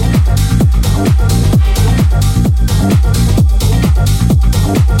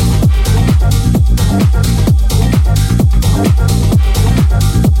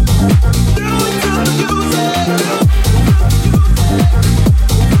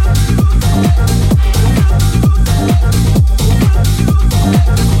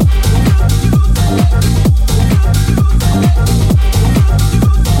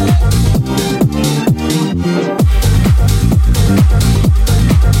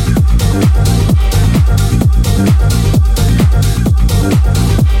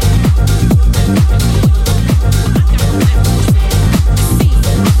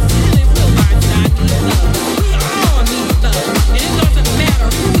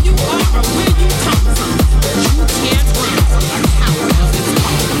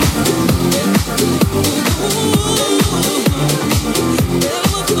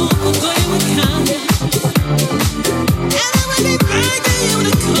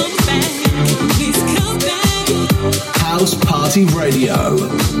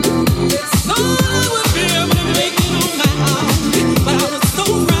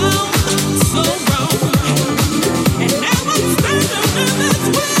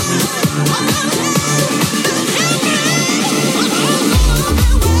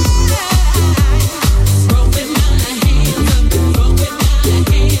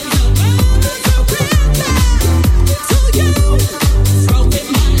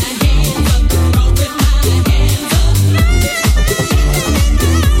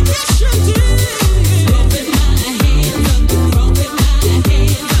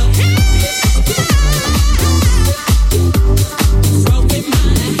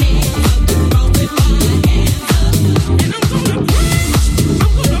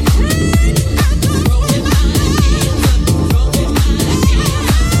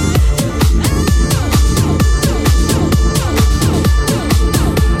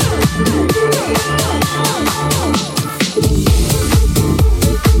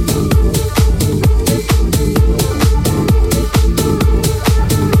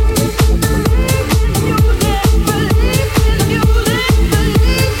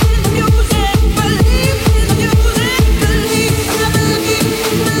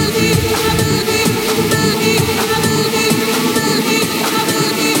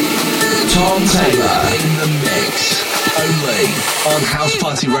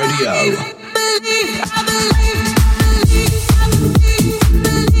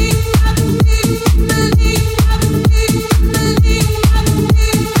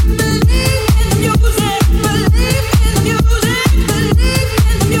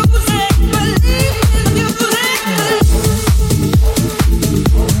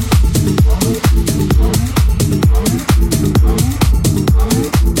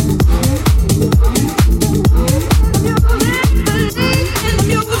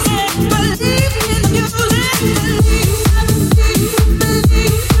 Music.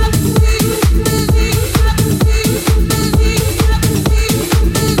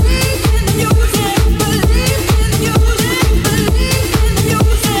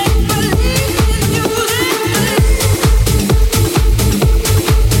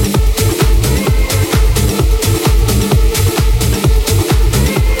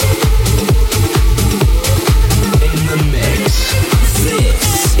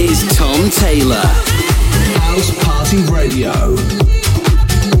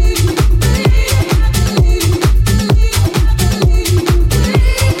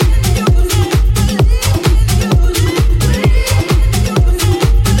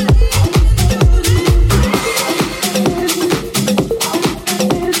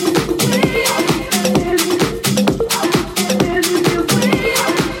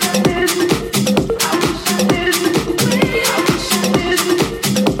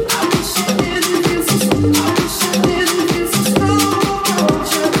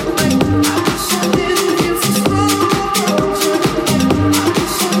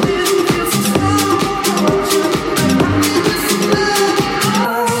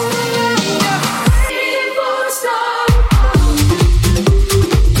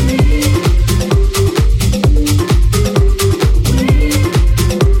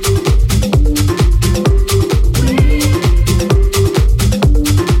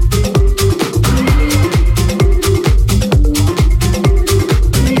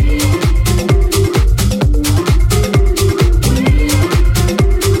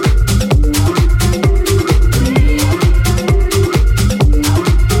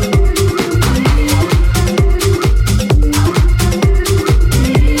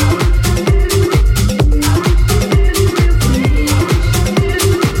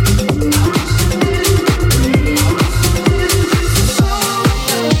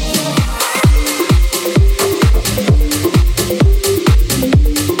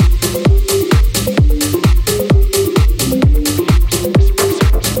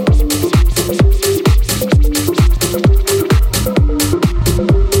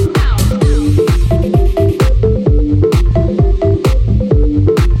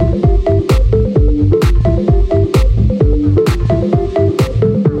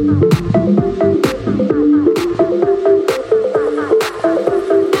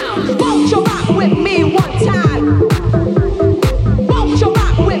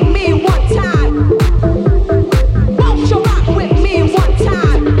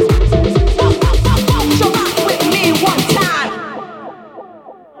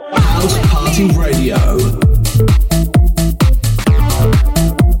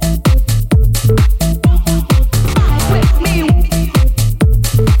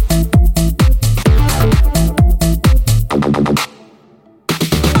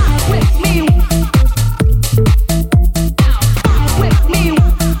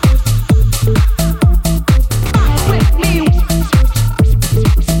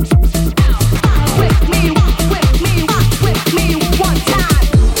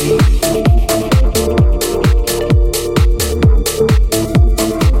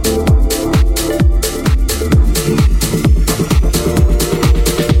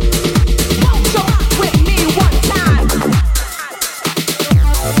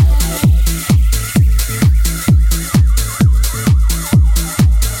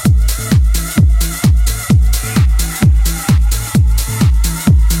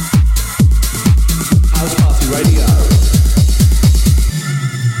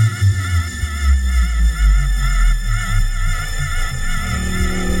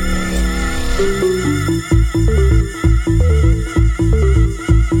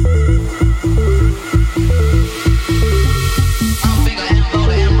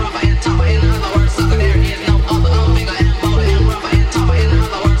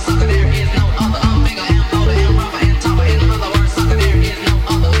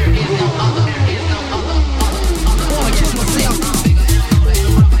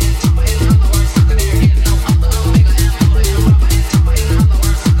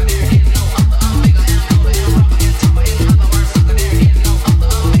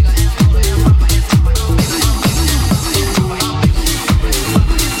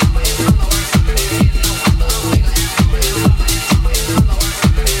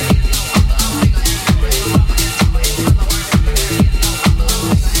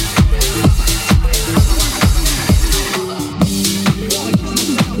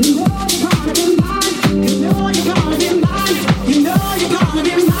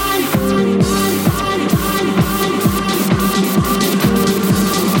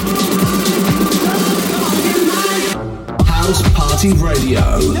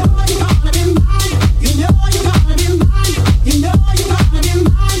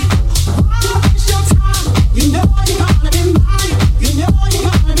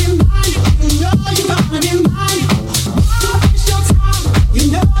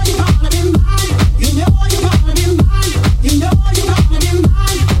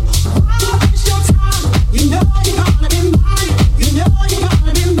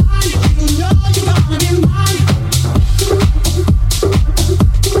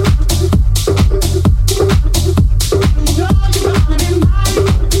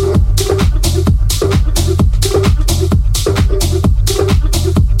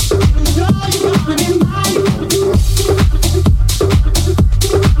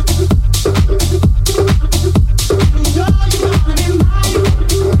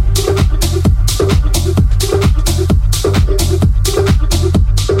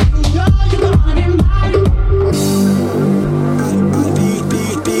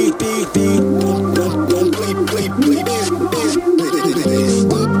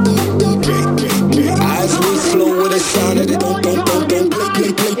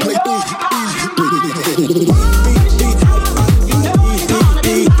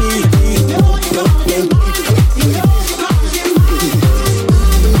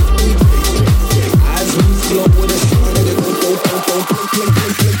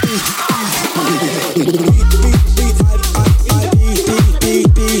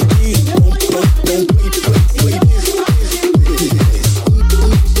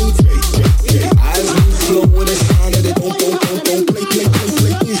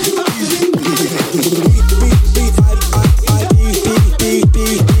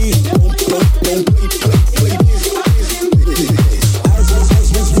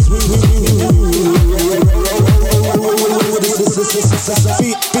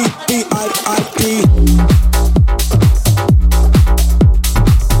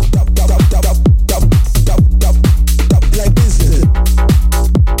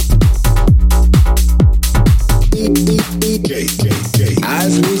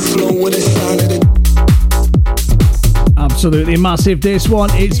 Absolutely massive, this one.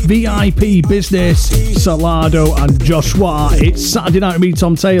 It's VIP Business, Salado and Joshua. It's Saturday Night with me,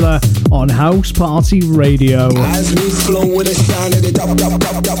 Tom Taylor, on House Party Radio. As we flow with a shine at the top,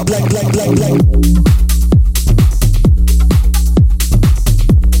 like.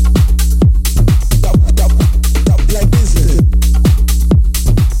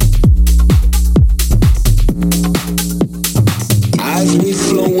 As we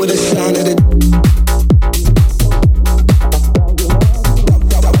flow with a shine at the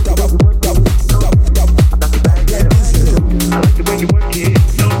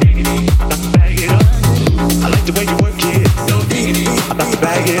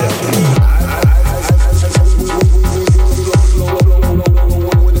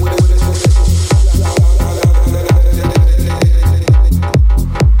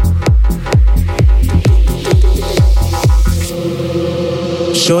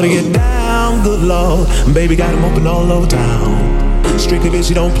Sure to get down, good lord. Baby got him open all over town. Strictly bitch,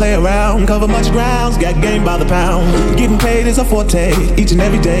 you don't play around. Cover much grounds, got game by the pound. Getting paid is a forte, each and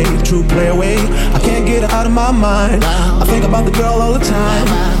every day. True play away, I can't get her out of my mind. I think about the girl all the time.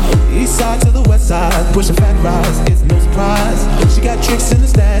 East side to the west side, pushing fat rides, it's no surprise. She got tricks in the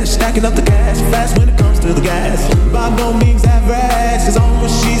stash, stacking up the cash. Fast when it comes to the gas. By no means average, it's on what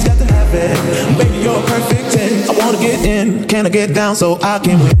she's got to have it. Baby, you're a perfect 10. I wanna get in, can I get down so I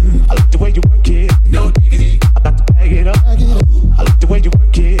can win? I like the way you work it, no diggity. I got to bag it up. I like the way you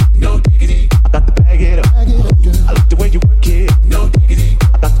work it, no diggity. I got to bag it up. I like the way you work it, no diggity.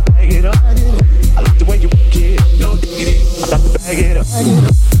 I got to bag it up.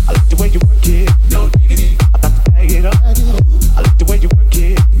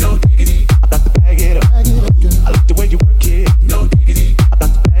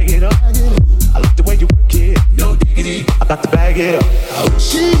 yeah.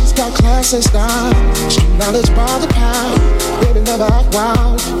 She's got class and style, street knowledge by the pound. Baby never act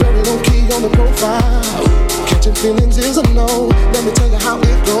wild, very low key on the profile. Catching feelings is a no, let me tell you how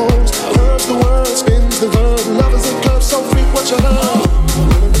it goes. Curves the word, spins the verb, lovers and curves, so freak what you heard.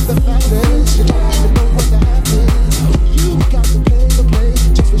 Living with the fact is, you don't even know what the half is. You got to play the play,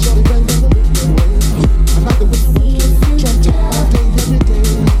 just for shorty bang bang the rhythm away. I like the way you work it, try to take my day every day.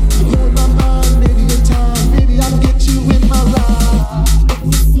 You in my mind, maybe in time, maybe I'll get you in my ride.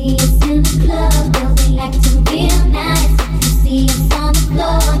 See us in the club, girl, we acting real nice. See us on the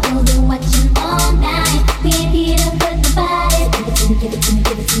floor, girl, we watching all night. We ain't here to put the body. Give it to me, give it to me,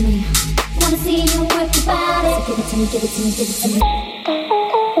 give it to me. Wanna see you work your body. So give it to me, give it to me, give it to me.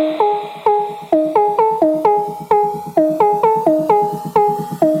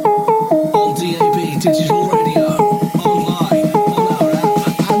 On DAB Digital Radio, online, on our app,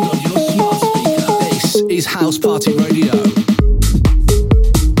 and on your smart speaker. This is House Party Radio.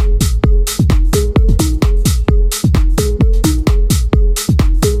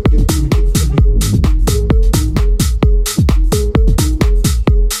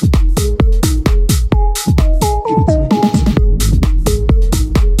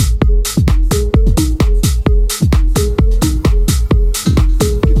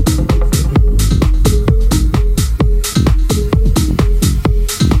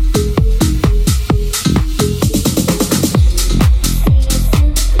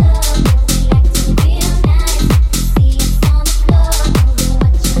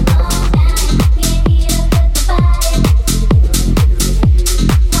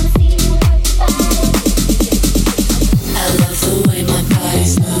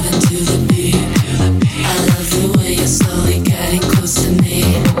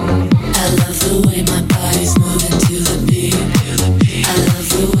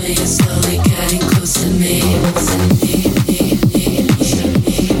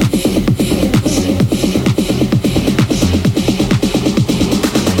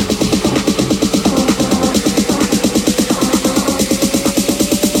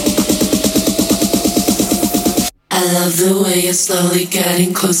 Slowly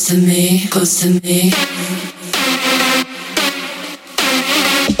getting close to me, close to me.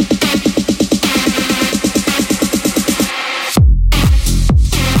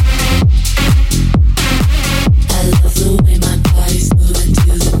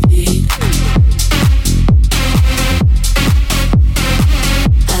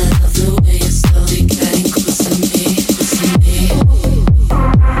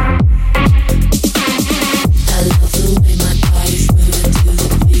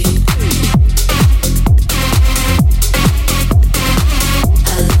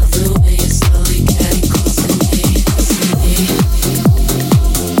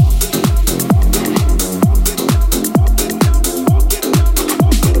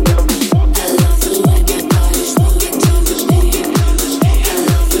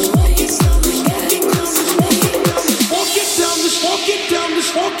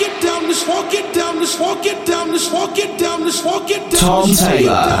 Tom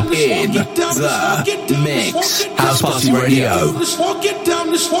Taylor in the mix. House Party Radio. Let's walk it down,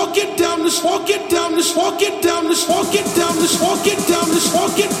 let's walk it down, let's walk it down, let's walk it down, let's walk it down, let's walk it down, let's walk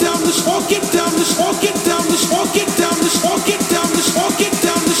it down, let's walk it down, let's walk it down, let's walk it down, let's walk it down, let's walk it down, let's walk it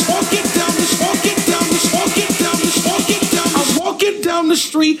down, let's walk it down, let's walk it down, let's walk it down. I'm walking down the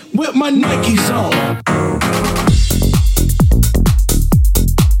street with my Nikes on.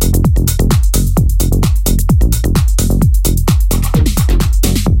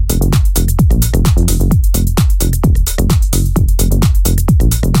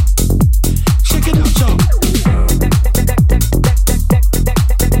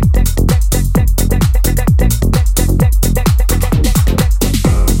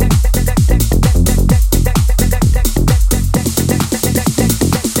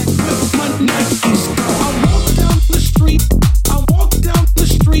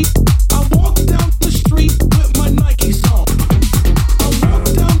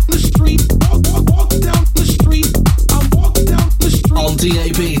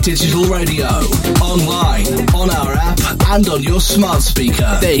 Digital Radio, online, on our app, and on your smart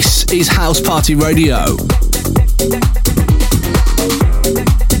speaker. This is House Party Radio.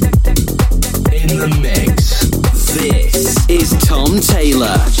 In the mix. This is Tom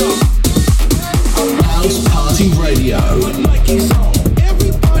Taylor. House Party Radio.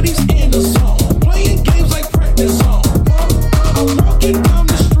 Everybody's in the song, playing games like practice song. I'm walking down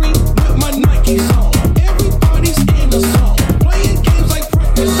the street with my Nikes on. Everybody's in the song, playing games like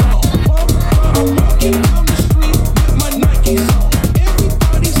practice song. I'm walking down the street with my Nikes on.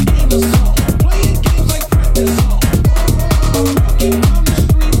 Everybody's in the song, playing games like practice song.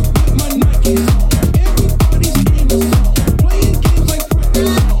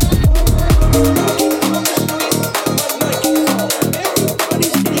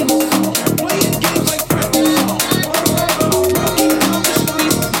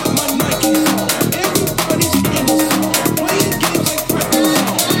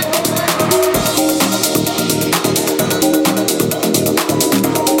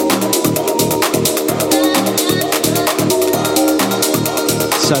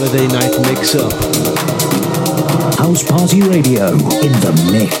 Saturday night mix-up. House Party Radio in the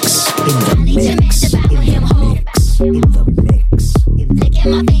mix. In the mix. In the mix. In the mix. Look at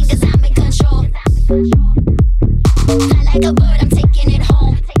my fingers, I'm in control. Fly like a bird, I'm taking it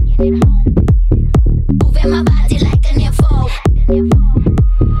home. Moving my body like an info.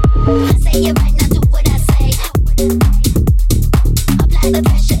 I say it right now, do what I say. Apply the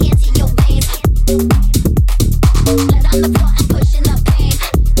pressure into your veins. Blood on the floor, I'm pushing the pain.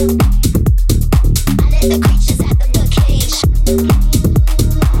 I let the creatures out of the cage.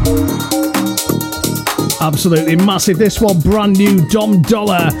 Absolutely massive. This one, brand new, Dom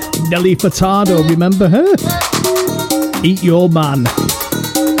Dollar, Nelly Furtado. Remember her? Eat Your Man.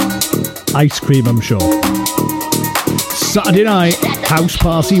 Ice cream, I'm sure. Saturday night, House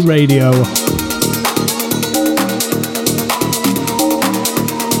Party Radio.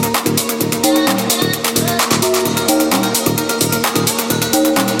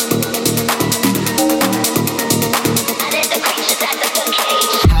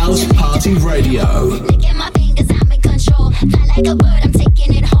 House Party Radio. Look at my fingers, I'm in control. Fly like a bird, I'm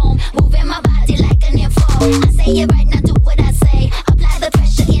taking it home. Moving my body like an info. I say it right now, do what I say. Apply the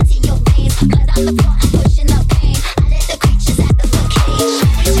pressure into your veins. Blood on the floor, I'm pushing the pain. I let the creatures out of the cage.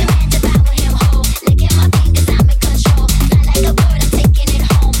 Need your man to power him whole. Look at my fingers, I'm in control. Fly like a bird, I'm taking it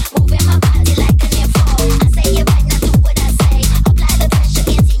home. Moving my body like an info. I say it right now, do what I say. Apply the pressure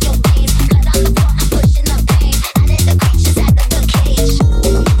into your veins. Blood on the floor, I'm pushing the pain. I let the creatures out of the cage.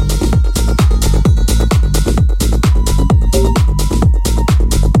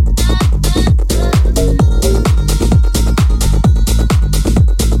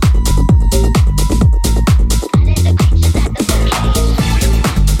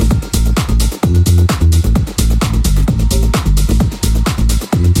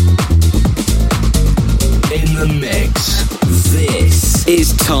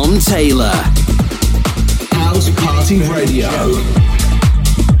 Is Tom Taylor. House Party Radio.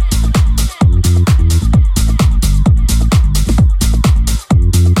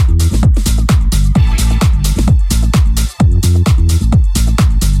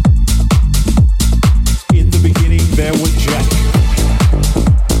 In the beginning, there was Jack.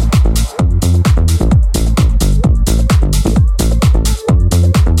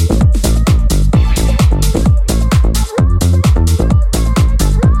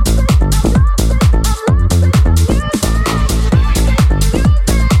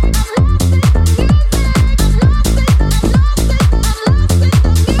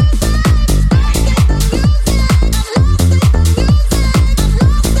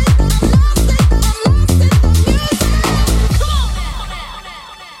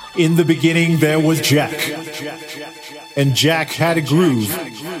 In the beginning, there was Jack. And Jack had a groove.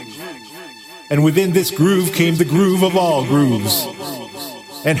 And within this groove came the groove of all grooves.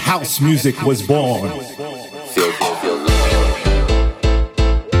 And house music was born.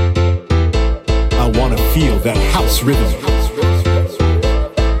 I want to feel that house rhythm.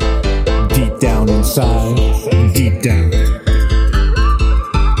 Deep down inside, deep down.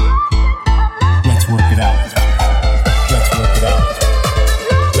 Let's work it out. Let's work it out.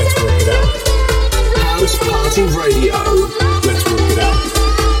 Let's work it out. House Party Radio. Let's work it out.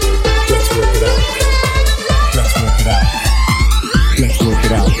 Let's work it out. Let's work it out. Let's work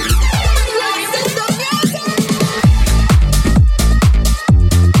it out.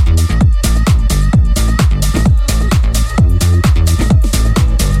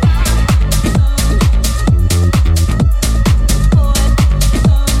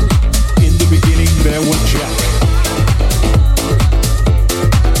 In the beginning, there was Jack.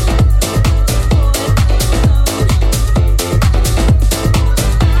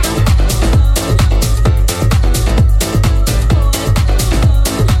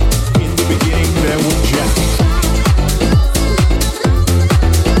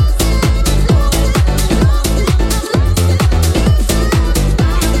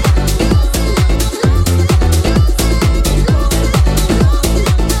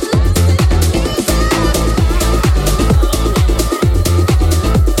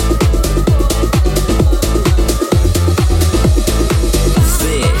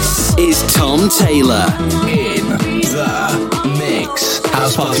 Tom Taylor. In the mix.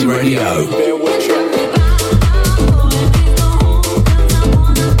 House Party Radio.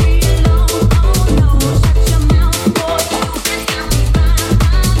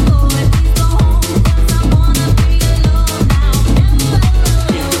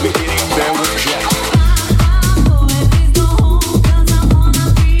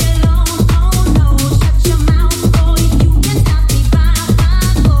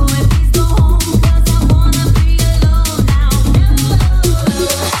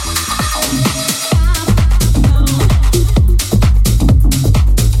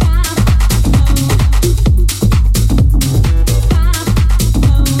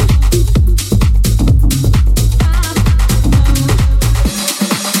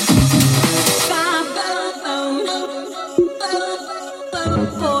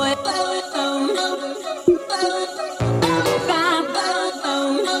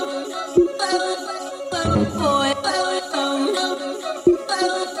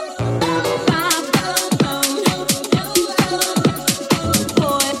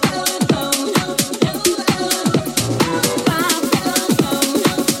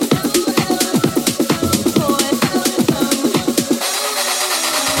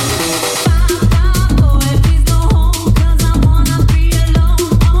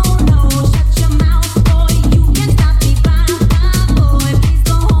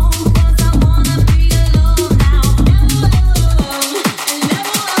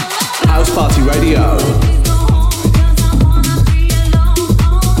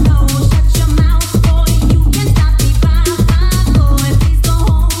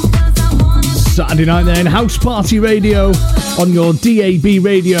 Saturday night then. House Party Radio on your DAB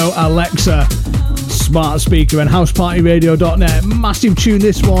radio, Alexa, smart speaker, and housepartyradio.net. Massive tune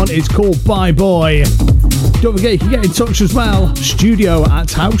this one. It's called Bye Boy. Don't forget you can get in touch as well. Studio at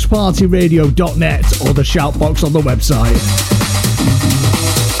housepartyradio.net or the shout box on the website.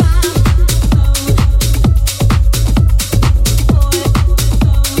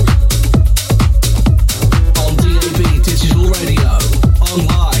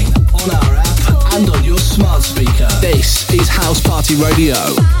 This is House Party Radio.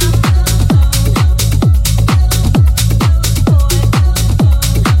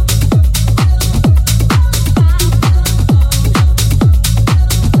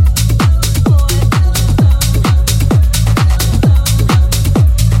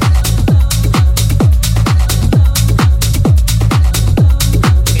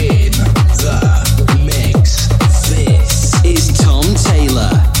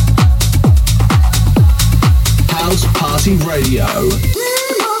 Radio.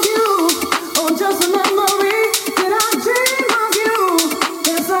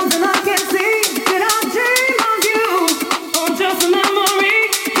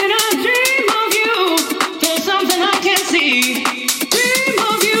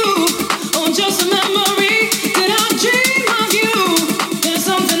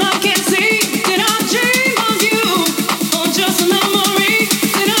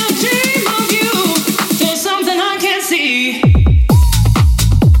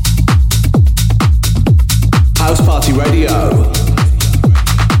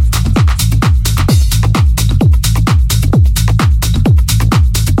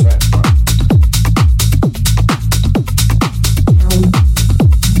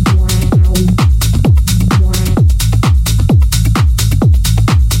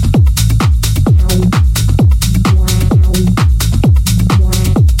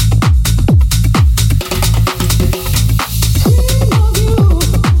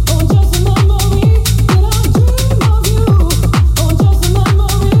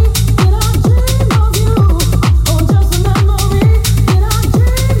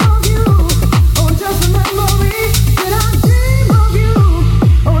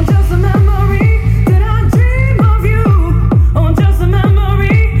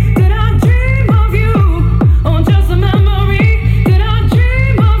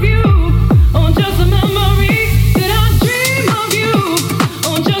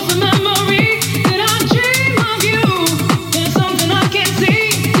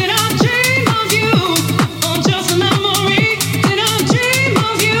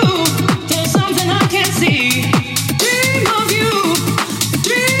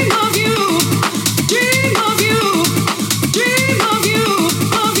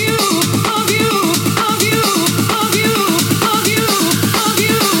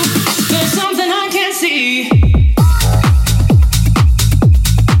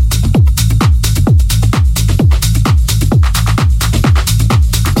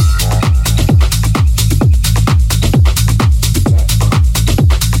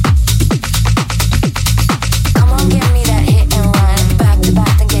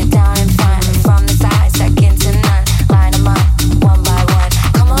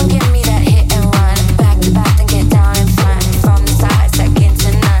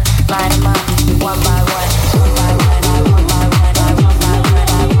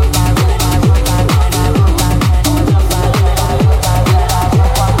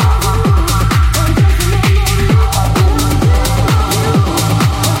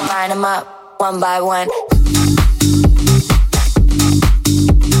 One by one.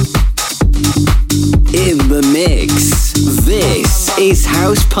 In the mix, this is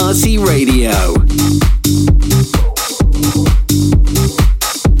House Party Radio.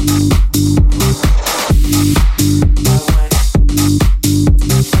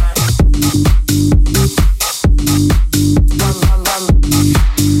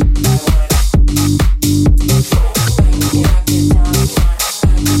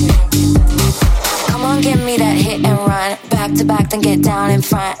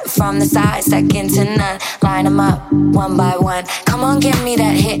 From the side, second to none. Line them up, one by one. Come on, give me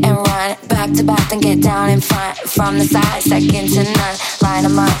that hit and run. Back to back, then get down in front. From the side, second to none. Line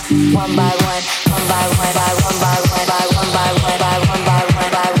them up, one by one. One by one, by one by one, by one by one, by one by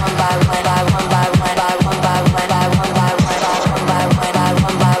one, by one by one, by one by one, by one by one, by one by one, by one by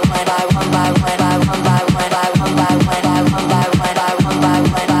one, by one by one, by one by one, by one by one, by one by one, by one by one, by one by one, by one by one, by one by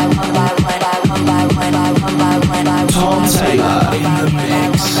one, by one by one, by one by one. Tom Taylor in the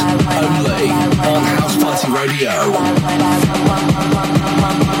mix. Only on House Party Radio.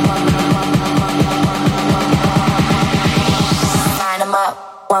 Line them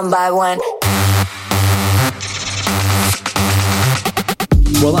up, one by one.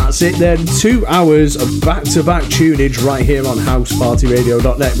 Well, that's it then. 2 hours of back-to-back tunage right here on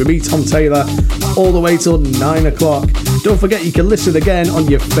housepartyradio.net with me, Tom Taylor, all the way till 9 o'clock. Don't forget you can listen again on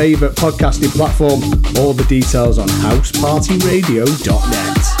your favourite podcasting platform. All the details on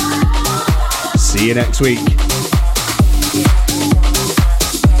housepartyradio.net. See you next week.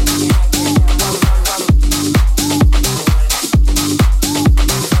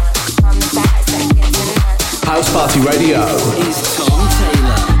 House Party Radio is